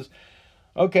dressed as,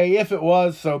 okay, if it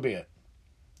was, so be it.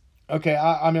 Okay,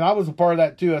 I was a part of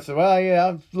that too. I said, well,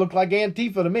 yeah, it looked like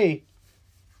Antifa to me.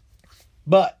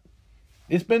 But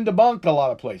it's been debunked a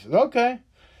lot of places. Okay,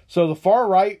 so the far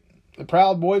right, the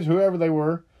Proud Boys, whoever they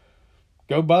were,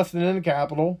 go busting in the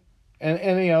Capitol.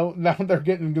 And now they're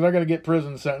going to get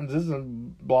prison sentences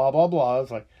and blah, blah, blah.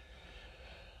 It's like,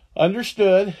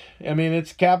 understood.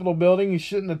 It's Capitol building. You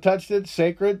shouldn't have touched it. It's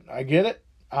sacred. I get it.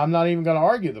 I'm not even going to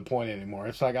argue the point anymore.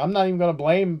 It's like, I'm not even going to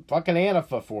blame fucking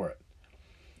Antifa for it.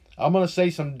 I'm going to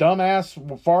say some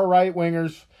dumbass far right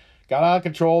wingers got out of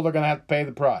control. They're going to have to pay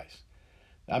the price.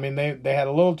 They had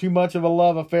a little too much of a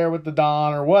love affair with the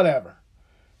Don or whatever.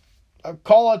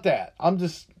 Call it that. I'm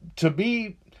just, to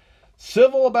be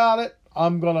civil about it,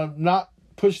 I'm going to not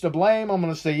push the blame. I'm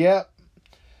going to say, yep,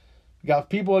 got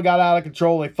people that got out of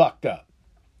control. They fucked up.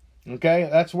 Okay?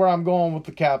 That's where I'm going with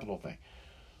the Capitol thing.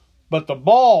 But the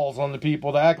balls on the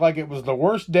people to act like it was the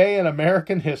worst day in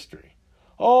American history.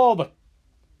 Oh,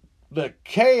 the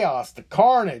chaos, the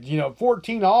carnage,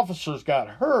 14 officers got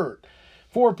hurt,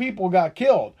 4 people got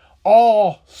killed.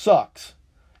 All sucks.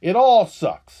 It all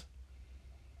sucks.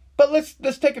 But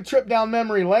let's take a trip down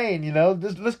memory lane, you know.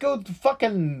 Let's go to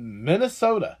fucking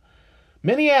Minnesota.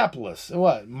 Minneapolis.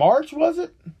 What, March was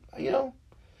it? You know?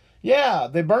 Yeah,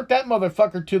 they burnt that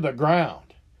motherfucker to the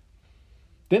ground.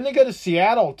 Then they go to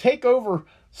Seattle, take over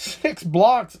 6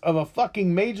 blocks of a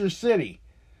fucking major city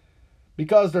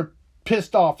because they're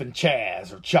pissed off in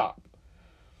Chaz or Chop.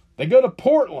 They go to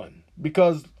Portland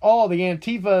because all the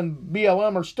Antifa and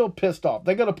BLM are still pissed off.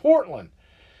 They go to Portland.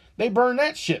 They burn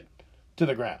that shit to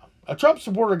the ground. A Trump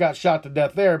supporter got shot to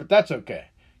death there, but that's okay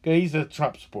because he's a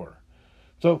Trump supporter.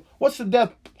 So what's the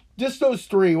death? Just those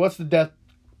 3. What's the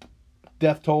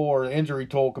death toll or injury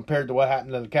toll compared to what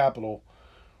happened in the Capitol,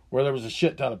 where there was a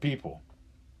shit ton of people?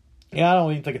 Yeah, I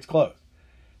don't even think it's close.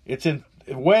 It's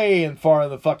way in far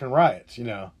of the fucking riots, you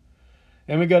know.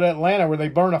 And we go to Atlanta where they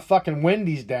burn a fucking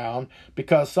Wendy's down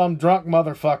because some drunk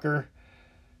motherfucker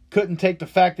couldn't take the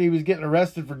fact that he was getting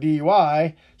arrested for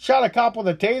DUI, shot a cop with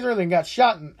a taser, then got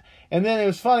shot. And then it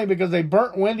was funny because they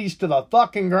burnt Wendy's to the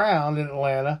fucking ground in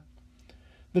Atlanta.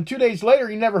 Then 2 days later,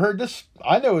 you never heard this.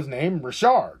 I know his name,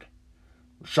 Rashard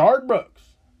Brooks.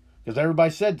 Because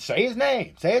everybody said, say his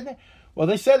name. Well,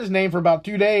 they said his name for about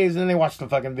 2 days, and then they watched the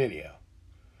fucking video.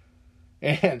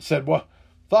 And said, well,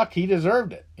 fuck, he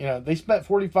deserved it. You know, they spent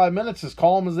 45 minutes as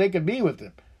calm as they could be with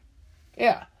him.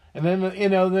 Yeah. And then, you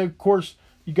know, then of course,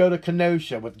 you go to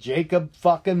Kenosha with Jacob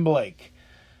fucking Blake.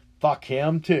 Fuck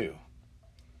him, too.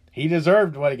 He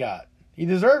deserved what he got. He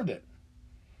deserved it.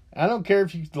 I don't care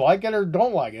if you like it or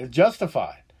don't like it. It's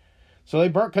justified. So they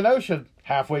burnt Kenosha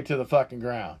halfway to the fucking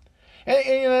ground. And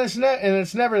you know,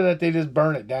 it's never that they just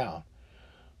burn it down.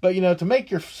 But, you know, to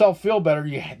make yourself feel better,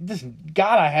 you just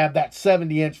gotta have that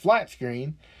 70-inch flat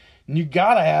screen. And you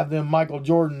gotta have them Michael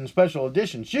Jordan special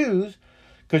edition shoes,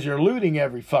 because you're looting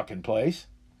every fucking place.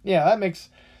 Yeah, that makes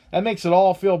it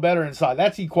all feel better inside.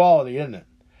 That's equality, isn't it?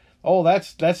 Oh,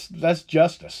 that's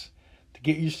justice. To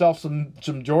get yourself some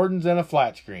Jordans and a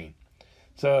flat screen.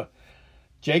 So,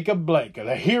 Jacob Blake,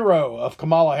 the hero of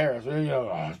Kamala Harris. You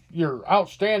know, you're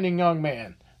outstanding young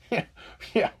man.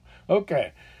 Yeah,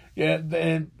 okay. Yeah,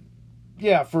 and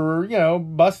yeah, for, you know,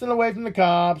 busting away from the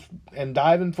cops and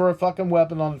diving for a fucking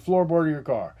weapon on the floorboard of your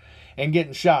car and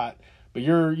getting shot. But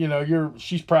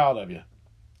she's proud of you.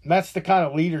 And that's the kind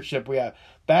of leadership we have.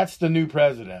 That's the new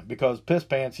president, because piss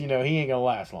pants, you know, he ain't gonna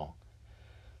last long.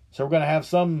 So we're gonna have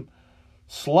some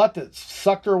slut that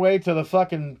sucked her way to the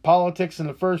fucking politics in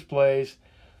the first place,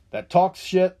 that talks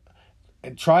shit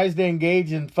and tries to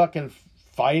engage in fucking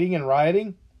fighting and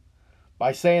rioting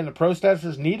by saying the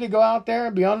protesters need to go out there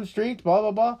and be on the streets, blah,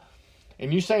 blah, blah.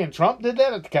 And you saying Trump did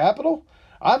that at the Capitol?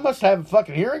 I must have a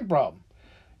fucking hearing problem.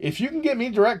 If you can get me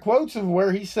direct quotes of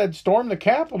where he said storm the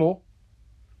Capitol,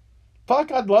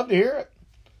 fuck, I'd love to hear it.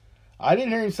 I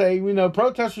didn't hear him say, you know,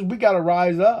 protesters, we got to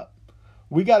rise up.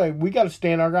 We got to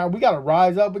stand our ground. We got to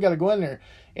rise up. We got to go in there.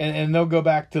 And they'll go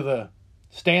back to the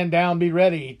stand down, be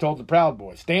ready, he told the Proud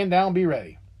Boys. Stand down, be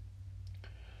ready.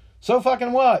 So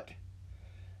fucking what?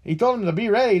 He told them to be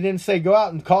ready. He didn't say go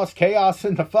out and cause chaos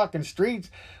in the fucking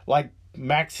streets like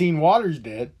Maxine Waters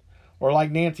did, or like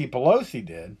Nancy Pelosi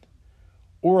did,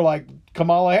 or like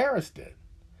Kamala Harris did.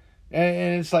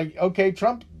 And it's like, okay,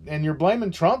 Trump, and you're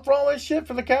blaming Trump for all this shit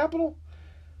for the Capitol?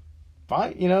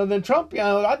 Fine. You know, then Trump, you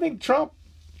know, I think Trump,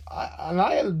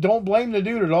 I don't blame the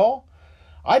dude at all.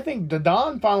 I think the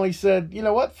Don finally said, you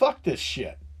know what, fuck this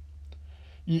shit.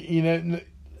 You know,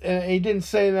 and he didn't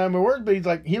say that in words, but he's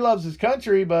like, he loves his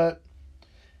country, but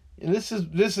this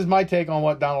is my take on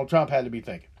what Donald Trump had to be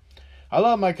thinking. I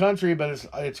love my country, but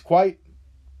it's quite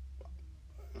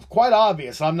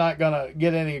obvious I'm not going to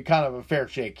get any kind of a fair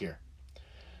shake here.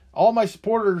 All my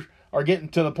supporters are getting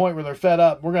to the point where they're fed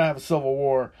up. We're going to have a civil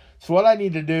war. So what I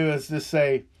need to do is just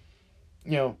say,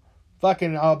 you know,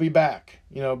 fucking I'll be back.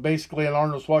 You know, basically an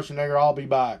Arnold Schwarzenegger I'll be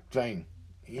back thing.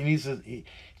 He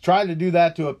tried to do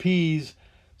that to appease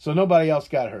so nobody else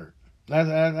got hurt.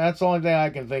 That's the only thing I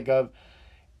can think of.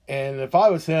 And if I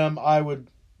was him, I wouldn't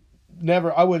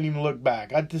even look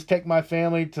back. I'd just take my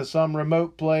family to some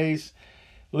remote place,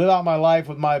 live out my life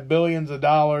with my billions of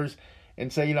dollars,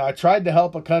 and say, you know, I tried to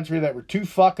help a country that were too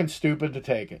fucking stupid to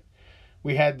take it.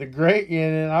 We had the great,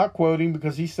 and I'll quote him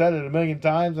because he said it a million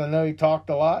times. I know he talked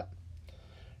a lot.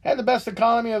 Had the best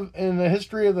economy in the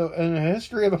history of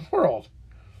the world.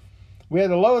 We had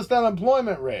the lowest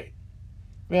unemployment rate.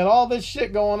 We had all this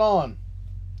shit going on.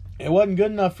 It wasn't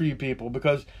good enough for you people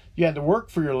because you had to work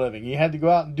for your living. You had to go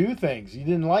out and do things you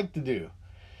didn't like to do.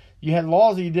 You had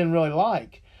laws that you didn't really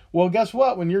like. Well, guess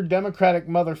what? When your Democratic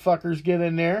motherfuckers get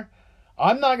in there,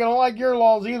 I'm not going to like your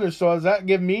laws either. So does that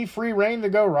give me free reign to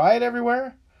go riot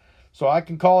everywhere? So I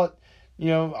can call it,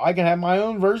 I can have my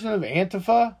own version of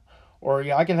Antifa, or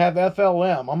I can have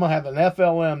FLM. I'm going to have an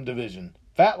FLM division.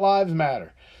 Fat Lives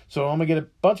Matter. So I'm going to get a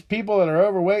bunch of people that are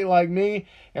overweight like me,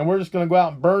 and we're just going to go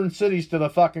out and burn cities to the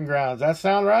fucking ground. Does that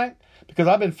sound right? Because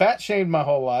I've been fat shamed my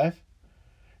whole life.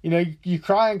 You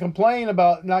cry and complain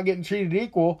about not getting treated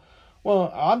equal.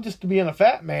 Well, I'm just being a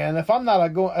fat man. If I'm not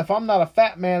a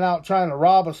fat man out trying to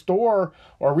rob a store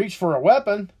or reach for a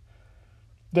weapon,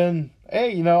 then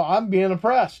hey, I'm being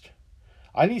oppressed.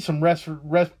 I need some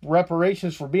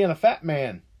reparations for being a fat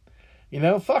man.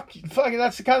 Fuck.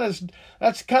 That's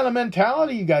the kind of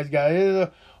mentality you guys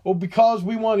got. Well, because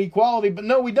we want equality, but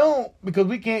no, we don't, because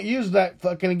we can't use that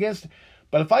fucking against.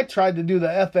 But if I tried to do the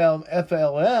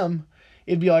FLM,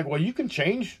 it'd be like, well, you can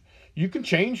change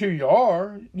who you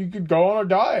are. You could go on a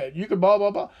diet. You could blah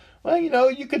blah blah. Well,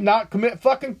 you could not commit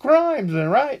fucking crimes, then,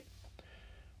 right?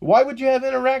 Why would you have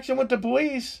interaction with the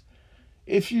police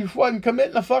if you wasn't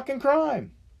committing a fucking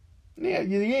crime? Yeah,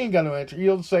 you ain't got no answer.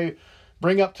 You'll say,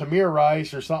 bring up Tamir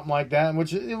Rice or something like that,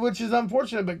 which is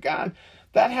unfortunate. But God,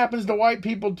 that happens to white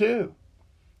people too.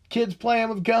 Kids playing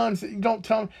with guns. You don't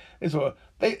tell them.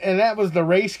 And that was the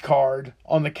race card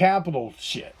on the Capitol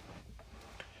shit.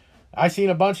 I seen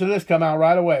a bunch of this come out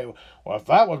right away. Well, if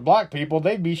that was black people,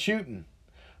 they'd be shooting.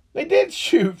 They did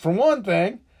shoot, for one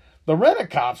thing. The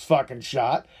rent-a-cops fucking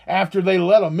shot. After they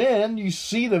let them in, you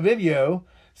see the video.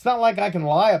 It's not like I can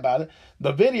lie about it.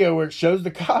 The video where it shows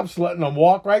the cops letting them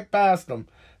walk right past them.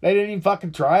 They didn't even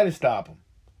fucking try to stop them.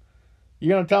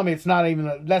 You're going to tell me that's not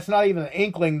even an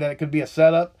inkling that it could be a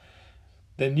setup?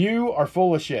 Then you are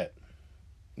full of shit.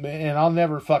 And I'll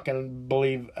never fucking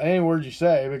believe any words you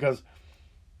say, because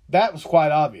that was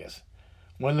quite obvious.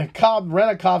 When the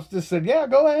rent-a-cops just said, yeah,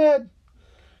 go ahead.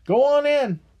 Go on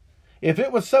in. If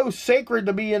it was so sacred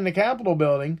to be in the Capitol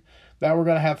building that we're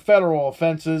going to have federal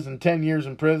offenses and 10 years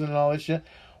in prison and all this shit,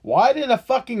 why did a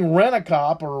fucking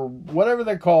rent-a-cop or whatever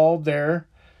they're called there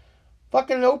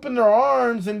fucking open their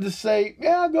arms and just say,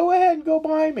 yeah, go ahead and go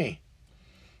by me.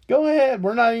 Go ahead.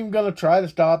 We're not even going to try to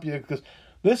stop you, because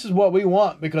this is what we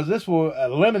want, because this will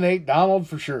eliminate Donald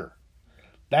for sure.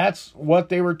 That's what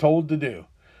they were told to do.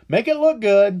 Make it look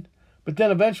good, but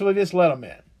then eventually just let them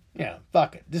in. Yeah,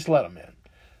 fuck it. Just let them in.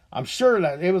 I'm sure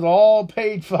that it was all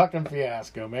paid fucking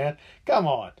fiasco, man. Come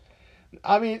on.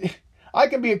 I mean, I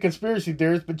can be a conspiracy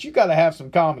theorist, but you got to have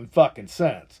some common fucking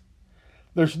sense.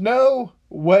 There's no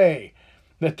way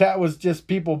that was just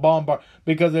people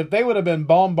because if they would have been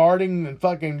bombarding and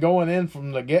fucking going in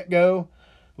from the get-go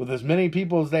with as many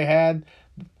people as they had,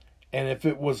 and if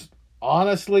it was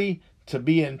honestly to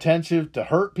be intensive to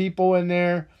hurt people in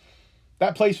there,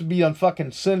 that place would be on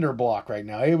fucking cinder block right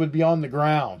now. It would be on the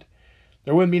ground.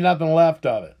 There wouldn't be nothing left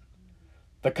of it.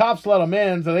 The cops let them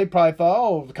in, so they probably thought,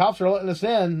 oh, the cops are letting us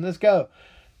in. Let's go.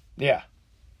 Yeah.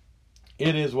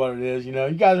 It is what it is. You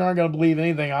guys aren't going to believe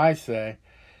anything I say.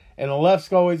 And the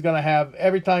left's always going to have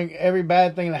every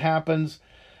bad thing that happens,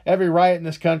 every riot in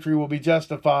this country will be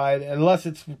justified unless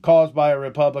it's caused by a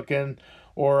Republican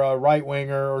or a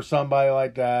right-winger or somebody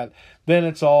like that. Then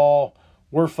it's all,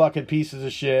 we're fucking pieces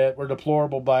of shit. We're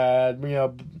deplorable bad.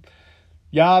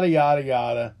 Yada, yada,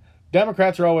 yada.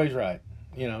 Democrats are always right.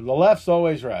 The left's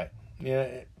always right.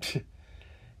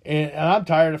 And I'm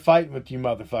tired of fighting with you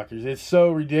motherfuckers. It's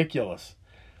so ridiculous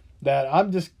that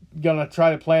I'm just going to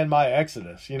try to plan my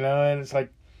exodus, and it's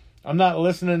like, I'm not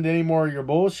listening to any more of your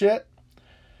bullshit.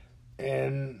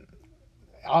 And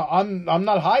I'm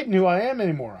not hiding who I am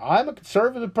anymore. I'm a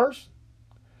conservative person.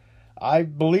 I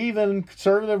believe in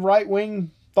conservative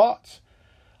right-wing thoughts.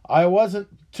 I wasn't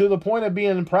to the point of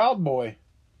being a Proud Boy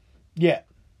yet.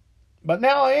 But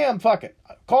now I am. Fuck it.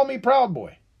 Call me Proud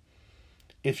Boy.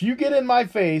 If you get in my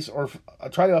face or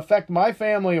try to affect my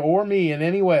family or me in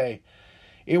any way,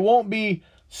 it won't be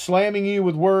slamming you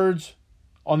with words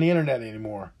on the internet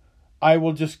anymore. I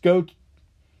will just go.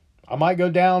 I might go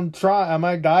down I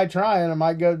might die trying. I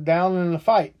might go down in a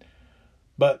fight.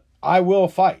 But I will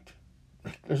fight.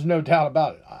 There's no doubt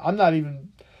about it. I'm not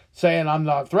even saying I'm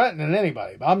not threatening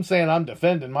anybody. I'm saying I'm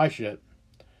defending my shit.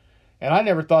 And I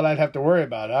never thought I'd have to worry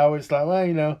about it. I always thought,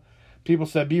 well, people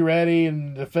said be ready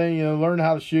and defend, learn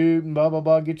how to shoot and blah, blah,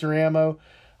 blah, get your ammo.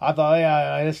 I thought,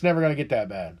 yeah, it's never going to get that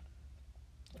bad.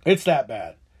 It's that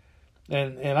bad.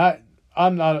 And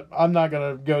I'm not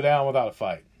going to go down without a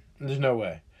fight. There's no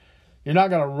way. You're not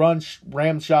going to run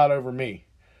ram shot over me.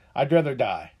 I'd rather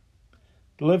die.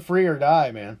 Live free or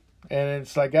die, man. And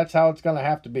it's like, that's how it's going to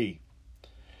have to be.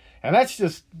 And that's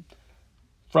just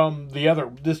from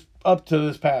this up to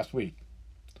this past week.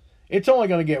 It's only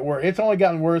going to get worse. It's only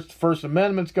gotten worse. The First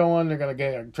Amendment's going. They're going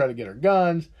to try to get our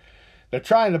guns. They're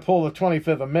trying to pull the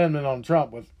 25th Amendment on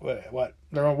Trump with what?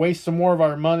 They're going to waste some more of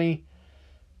our money,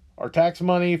 our tax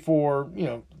money for,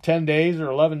 10 days or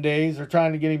 11 days. They're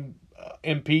trying to get him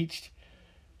impeached.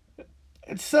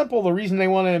 It's simple. The reason they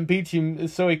want to impeach him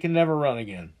is so he can never run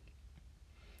again.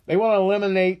 They want to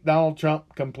eliminate Donald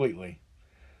Trump completely.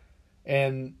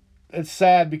 And it's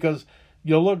sad because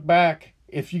you'll look back,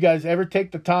 if you guys ever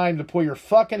take the time to pull your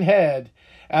fucking head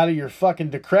out of your fucking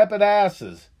decrepit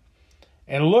asses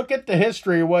and look at the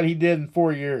history of what he did in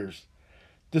 4 years.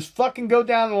 Just fucking go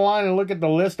down the line and look at the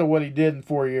list of what he did in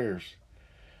 4 years.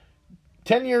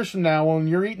 10 years from now, when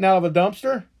you're eating out of a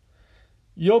dumpster,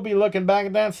 you'll be looking back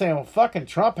at that and saying, well, fucking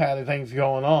Trump had things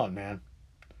going on, man.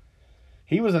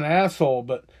 He was an asshole,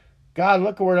 but God,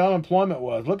 look at where the unemployment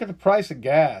was. Look at the price of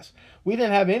gas. We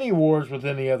didn't have any wars with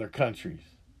any other countries.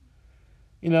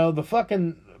 The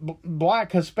fucking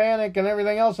black, Hispanic, and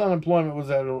everything else unemployment was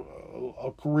at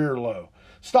a career low.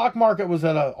 Stock market was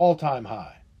at an all-time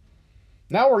high.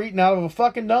 Now we're eating out of a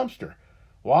fucking dumpster.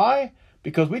 Why?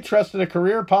 Because we trusted a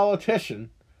career politician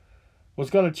was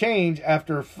going to change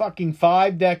after fucking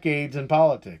 5 decades in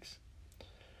politics.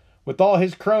 With all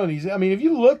his cronies. I mean, if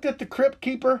you looked at the Crypt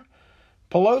Keeper,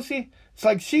 Pelosi, it's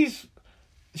like she's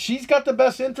got the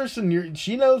best interest in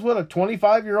she knows what a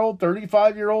 25-year-old,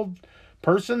 35-year-old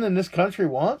person in this country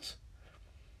wants.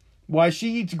 Why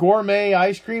she eats gourmet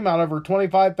ice cream out of her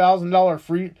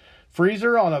 $25,000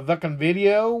 freezer on a fucking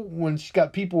video when she's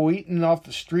got people eating off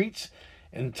the streets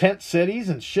in tent cities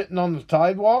and shitting on the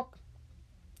sidewalk.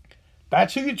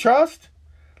 That's who you trust?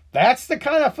 That's the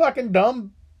kind of fucking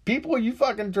dumb people you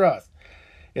fucking trust.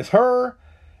 It's her,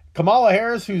 Kamala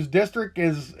Harris, whose district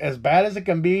is as bad as it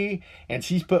can be, and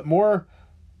she's put more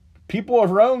people of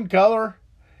her own color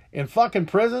in fucking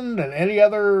prison than any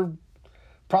other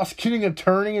prosecuting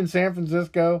attorney in San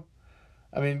Francisco.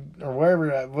 I mean, or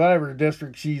whatever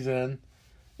district she's in.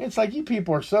 It's like, you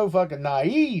people are so fucking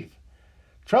naive.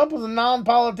 Trump was a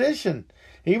non-politician.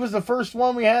 He was the first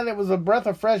one we had that was a breath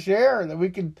of fresh air that we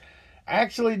could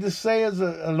actually just say as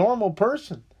a normal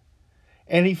person.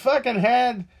 And he fucking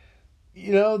had,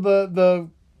 the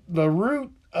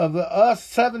root of us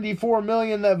 74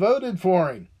 million that voted for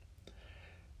him.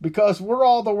 Because we're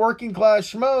all the working class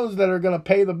schmoes that are going to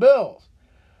pay the bills.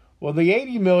 Well, the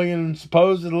 80 million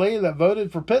supposedly that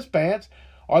voted for piss pants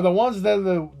are the ones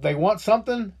that they want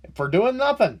something for doing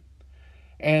nothing.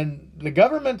 And the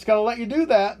government's going to let you do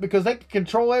that because they can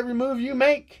control every move you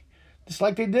make. Just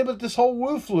like they did with this whole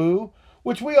Wu flu,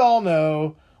 which we all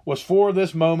know was for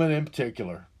this moment in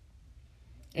particular.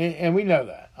 And we know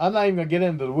that. I'm not even going to get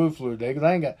into the Wu flu today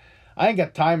because I ain't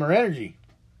got time or energy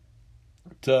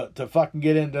to fucking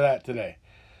get into that today.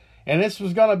 And this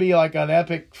was going to be like an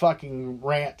epic fucking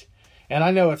rant. And I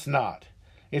know it's not.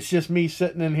 It's just me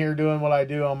sitting in here doing what I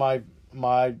do on my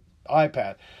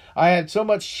iPad. I had so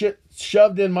much shit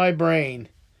shoved in my brain,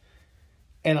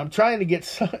 and I'm trying to get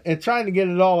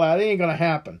it all out. It ain't gonna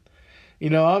happen.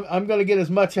 I'm gonna get as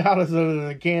much out as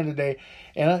I can today,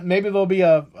 and maybe there'll be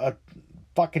a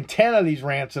fucking 10 of these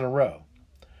rants in a row.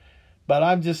 But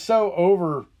I'm just so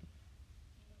over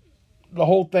the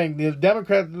whole thing. The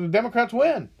Democrats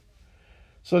win,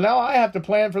 so now I have to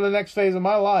plan for the next phase of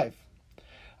my life.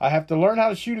 I have to learn how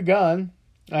to shoot a gun.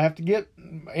 I have to get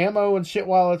ammo and shit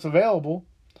while it's available.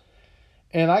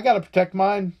 And I got to protect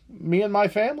me and my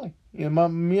family.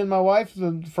 Me and my wife,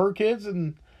 the fur kids,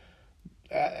 and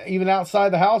even outside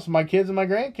the house, my kids and my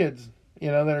grandkids,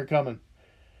 that are coming.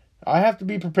 I have to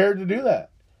be prepared to do that.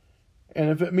 And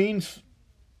if it means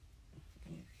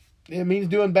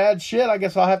doing bad shit, I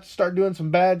guess I'll have to start doing some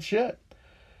bad shit.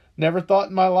 Never thought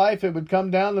in my life it would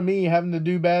come down to me having to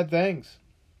do bad things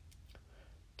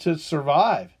to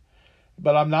survive.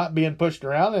 But I'm not being pushed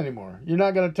around anymore. You're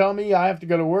not going to tell me I have to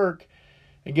go to work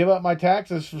and give up my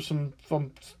taxes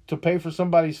to pay for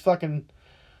somebody's fucking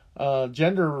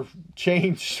gender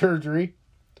change surgery,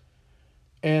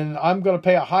 and I'm going to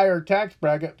pay a higher tax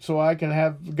bracket so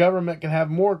the government can have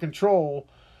more control,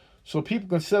 so people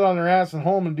can sit on their ass at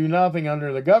home and do nothing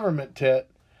under the government tit,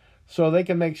 so they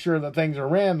can make sure that things are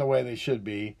ran the way they should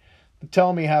be, and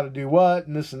tell me how to do what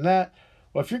and this and that.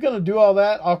 Well, if you're going to do all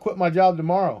that, I'll quit my job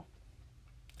tomorrow.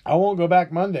 I won't go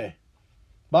back Monday.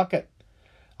 Bucket.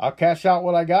 I'll cash out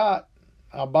what I got.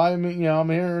 I'll buy me, I'm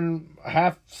here in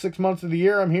 6 months of the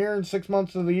year. I'm here in 6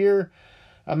 months of the year.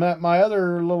 I'm at my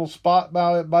other little spot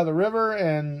by the river,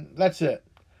 and that's it.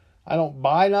 I don't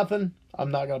buy nothing.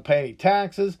 I'm not going to pay any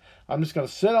taxes. I'm just going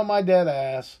to sit on my dead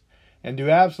ass and do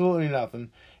absolutely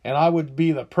nothing. And I would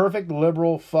be the perfect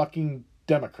liberal fucking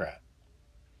Democrat.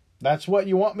 That's what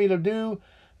you want me to do?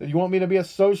 You want me to be a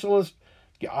socialist?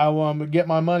 I want to get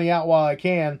my money out while I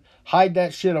can. Hide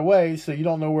that shit away so you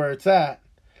don't know where it's at.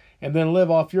 and then live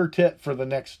off your tit for the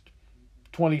next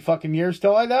 20 fucking years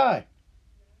till I die.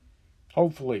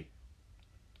 Hopefully.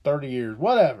 30 years,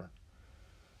 whatever.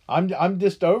 I'm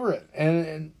just over it.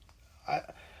 And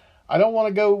I don't want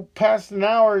to go past an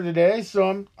hour today,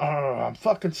 so I'm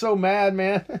fucking so mad,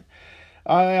 man.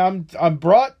 I'm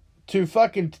brought to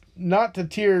fucking, not to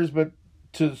tears, but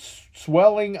to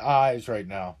swelling eyes right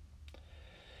now.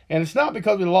 And it's not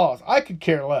because we lost. I could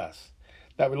care less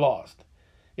that we lost.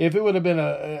 If it would have been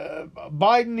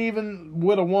Biden even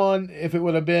would have won, if it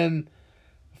would have been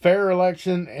a fair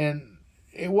election, and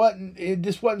it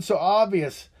just wasn't so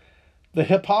obvious, the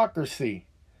hypocrisy.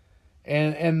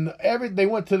 And they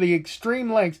went to the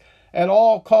extreme lengths at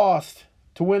all costs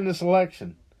to win this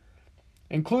election.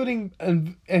 Including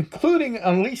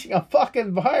unleashing a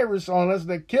fucking virus on us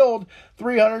that killed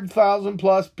 300,000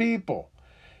 plus people.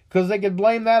 Because they could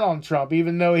blame that on Trump,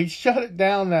 even though he shut it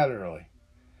down that early.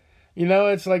 You know,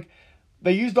 it's like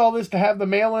they used all this to have the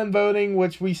mail-in voting,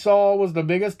 which we saw was the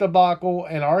biggest debacle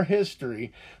in our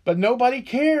history. But nobody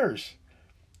cares.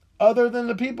 Other than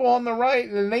the people on the right,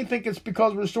 and they think it's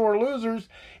because we're sore losers.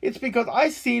 It's because I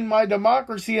seen my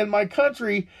democracy and my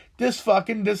country just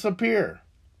fucking disappear.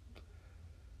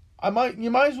 You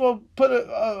might as well put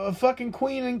a fucking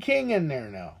queen and king in there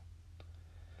now.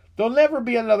 There'll never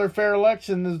be another fair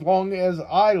election as long as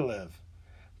I live.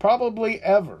 Probably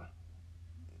ever.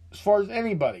 As far as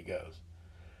anybody goes.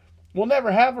 We'll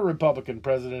never have a Republican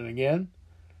president again.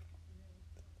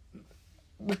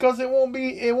 Because it won't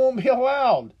be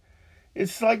allowed.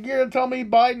 It's like you're going to tell me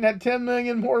Biden had 10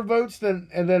 million more votes than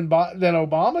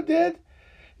Obama did?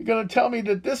 You're going to tell me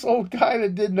that this old guy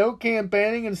that did no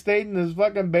campaigning and stayed in his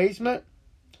fucking basement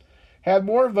had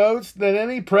more votes than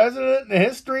any president in the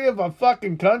history of a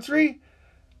fucking country?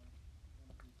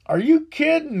 Are you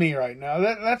kidding me right now?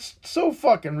 That's so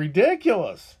fucking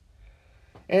ridiculous.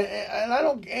 And I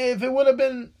don't, if it would have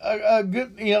been a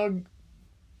good,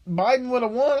 Biden would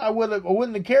have won, I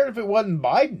wouldn't have cared if it wasn't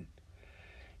Biden.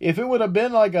 If it would have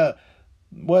been like a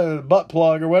butt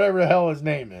plug or whatever the hell his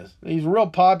name is. He's real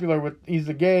popular he's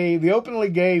the openly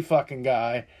gay fucking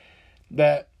guy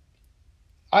that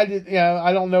I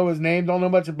don't know his name, don't know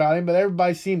much about him, but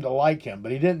everybody seemed to like him.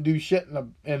 But he didn't do shit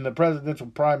in the presidential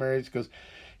primaries because,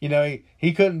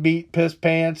 he couldn't beat Piss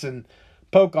Pants and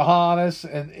Pocahontas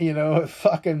and,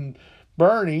 fucking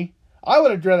Bernie. I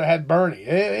would have rather had Bernie.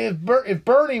 If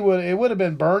Bernie it would have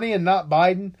been Bernie and not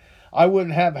Biden, I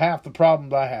wouldn't have half the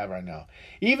problems I have right now.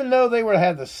 Even though they would have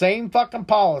had the same fucking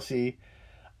policy,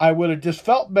 I would have just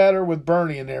felt better with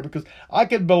Bernie in there because I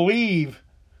could believe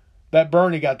that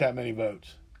Bernie got that many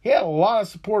votes. He had a lot of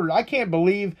supporters. I can't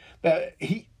believe that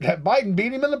Biden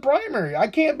beat him in the primary. I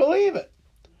can't believe it.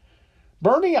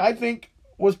 Bernie, I think,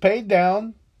 was paid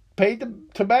to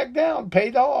back down,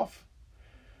 paid off.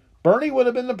 Bernie would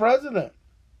have been the president.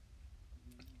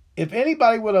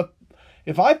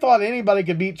 If I thought anybody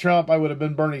could beat Trump, I would have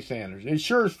been Bernie Sanders. It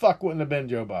sure as fuck wouldn't have been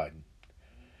Joe Biden.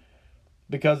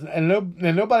 Because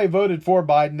nobody voted for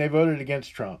Biden, they voted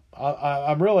against Trump.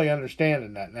 I'm really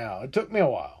understanding that now. It took me a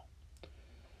while.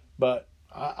 But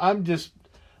I'm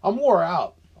wore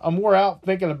out. I'm wore out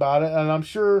thinking about it, and I'm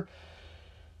sure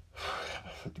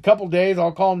a couple days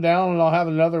I'll calm down and I'll have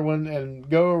another one and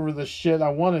go over the shit I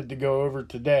wanted to go over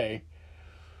today.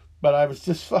 But I'm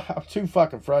too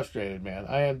fucking frustrated, man.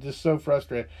 I am just so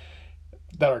frustrated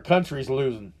that our country's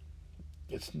losing.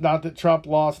 It's not that Trump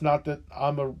lost, not that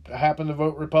I happen to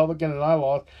vote Republican and I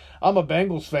lost. I'm a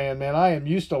Bengals fan, man. I am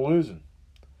used to losing.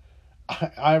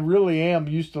 I really am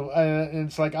used to, and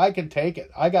it's like I can take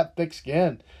it. I got thick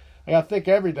skin. I got thick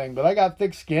everything, but I got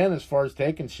thick skin as far as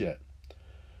taking shit.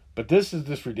 But this is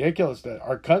just ridiculous that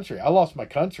our country, I lost my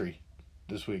country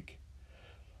this week.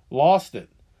 Lost it.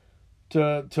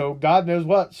 To God knows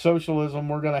what socialism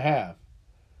we're going to have.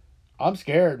 I'm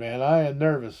scared, man. I am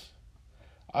nervous.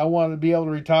 I want to be able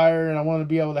to retire and I want to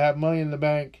be able to have money in the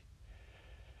bank.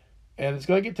 And it's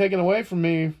going to get taken away from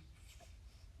me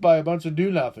by a bunch of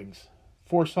do-nothings.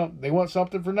 They want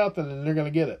something for nothing and they're going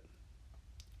to get it.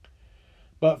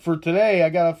 But for today, I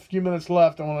got a few minutes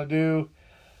left. I want to do,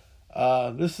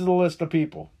 this is a list of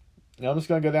people. Now I'm just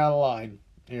going to go down the line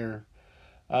here.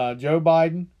 Joe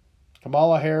Biden,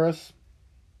 Kamala Harris,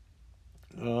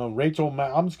 Rachel,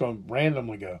 I'm just going to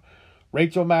randomly go.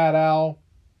 Rachel Maddow,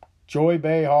 Joy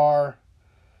Behar,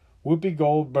 Whoopi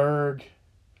Goldberg,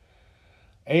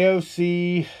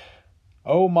 AOC,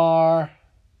 Omar,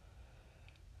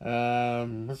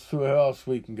 let's see who else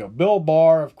we can go. Bill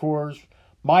Barr, of course,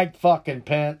 Mike fucking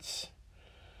Pence,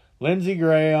 Lindsey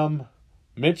Graham,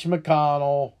 Mitch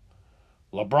McConnell,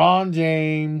 LeBron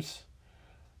James,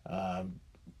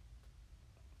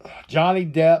 Johnny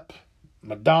Depp,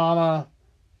 Madonna.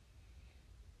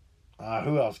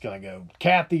 Who else can I go?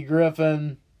 Kathy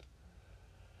Griffin.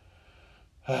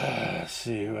 Let's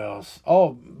see who else. Oh,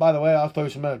 by the way, I'll throw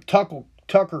some in.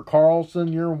 Tucker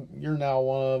Carlson. You're now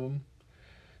one of them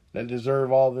that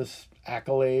deserve all this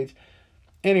accolades.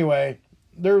 Anyway,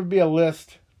 there would be a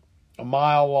list a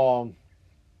mile long,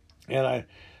 and I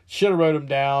should have wrote them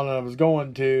down, and I was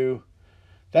going to.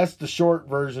 That's the short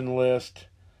version list.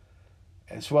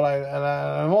 It's what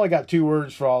I've only got 2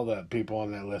 words for all the people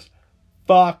on that list.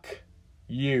 Fuck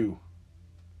you.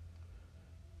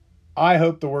 I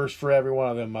hope the worst for every one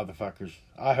of them motherfuckers.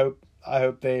 I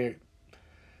hope they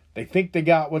think they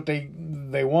got what they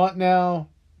want now.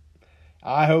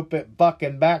 I hope it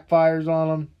fucking backfires on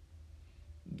them.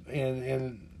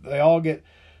 And they all get...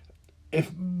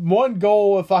 If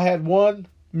I had one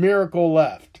miracle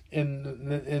left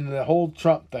in the whole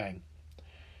Trump thing,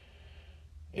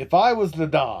 if I was the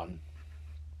Don,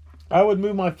 I would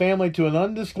move my family to an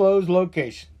undisclosed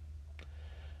location.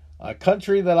 A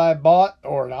country that I bought,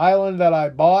 or an island that I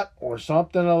bought, or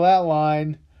something of that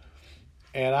line,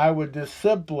 and I would just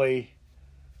simply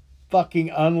fucking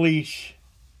unleash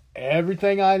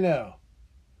everything I know.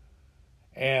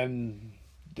 And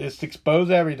just expose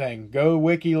everything. Go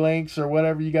WikiLeaks or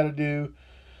whatever you got to do.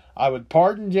 I would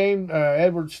pardon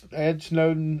Ed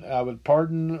Snowden. I would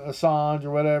pardon Assange or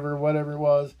whatever it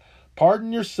was.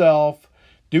 Pardon yourself.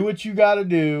 Do what you got to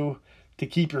do to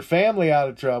keep your family out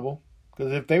of trouble.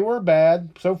 Because if they were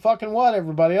bad, so fucking what?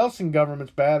 Everybody else in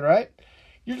government's bad, right?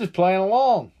 You're just playing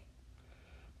along.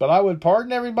 But I would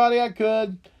pardon everybody I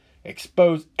could.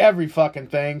 Expose every fucking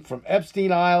thing from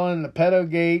Epstein Island, the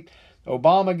Pedogate,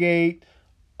 Obamagate,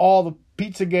 all the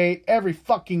Pizzagate, every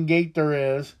fucking gate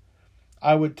there is.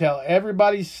 I would tell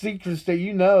everybody's secrets that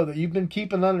you know that you've been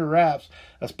keeping under wraps,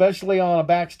 especially on a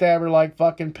backstabber like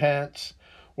fucking Pence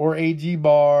or A.G.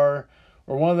 Barr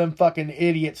or one of them fucking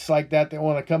idiots like that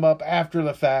want to come up after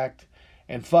the fact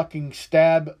and fucking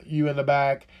stab you in the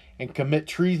back and commit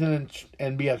treason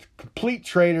and be a complete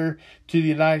traitor to the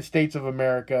United States of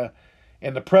America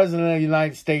and the President of the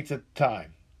United States at the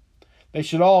time. They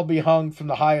should all be hung from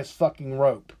the highest fucking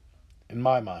rope, in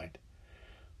my mind.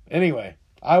 Anyway,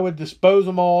 I would dispose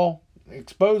them all,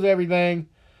 expose everything,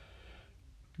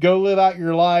 go live out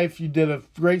your life. You did a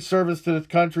great service to this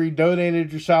country,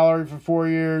 donated your salary for 4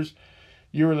 years.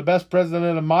 You were the best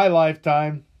president of my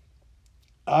lifetime.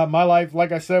 My life,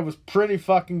 like I said, was pretty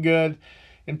fucking good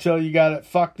until you got it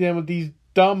fucked in with these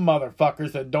dumb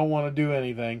motherfuckers that don't want to do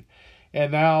anything.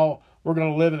 And now we're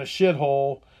going to live in a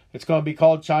shithole. It's going to be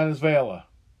called China's Vela.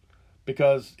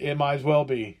 Because it might as well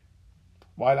be.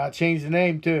 Why not change the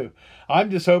name too?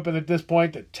 I'm just hoping at this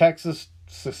point that Texas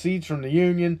secedes from the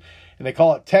Union and they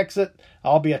call it Texit.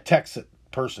 I'll be a Texit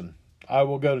person. I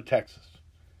will go to Texas.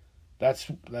 That's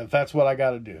what I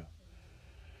got to do.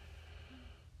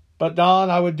 But Don,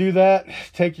 I would do that.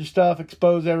 Take your stuff,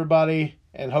 expose everybody,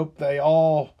 and hope they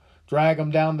all drag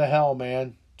them down to hell,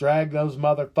 man. Drag those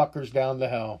motherfuckers down to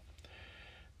hell.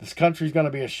 This country's going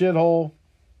to be a shithole.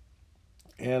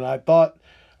 And I thought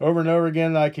over and over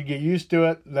again I could get used to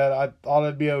it, that I thought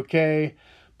it'd be okay.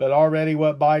 But already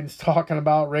what Biden's talking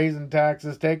about, raising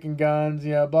taxes, taking guns,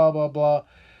 blah, blah, blah.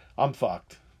 I'm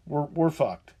fucked. We're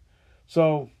fucked.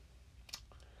 So,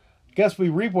 I guess we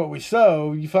reap what we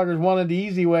sow. You fuckers wanted the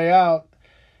easy way out.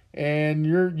 And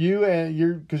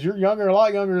because you're younger, a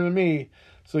lot younger than me.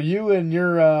 So you and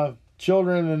your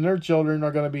children and their children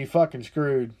are going to be fucking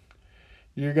screwed.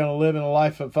 You're going to live in a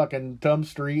life of fucking dumb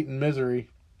street and misery.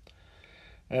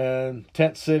 And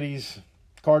tent cities,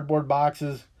 cardboard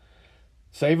boxes.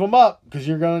 Save them up, because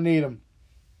you're going to need them.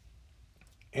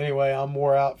 Anyway, I'm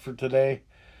wore out for today.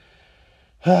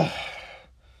 And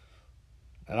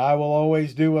I will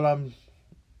always do what I'm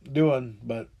doing,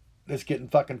 but it's getting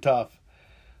fucking tough.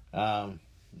 But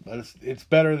it's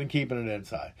better than keeping it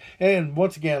inside. And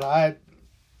once again, to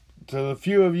the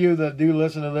few of you that do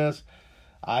listen to this,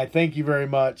 I thank you very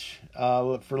much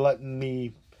for letting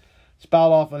me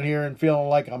spout off in here and feeling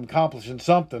like I'm accomplishing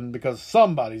something, because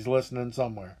somebody's listening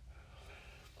somewhere.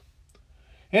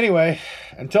 Anyway,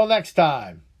 until next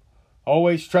time,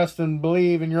 always trust and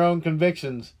believe in your own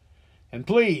convictions. And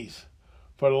please,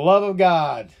 for the love of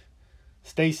God,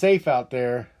 stay safe out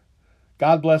there.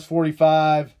 God bless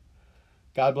 45.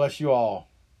 God bless you all.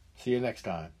 See you next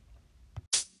time.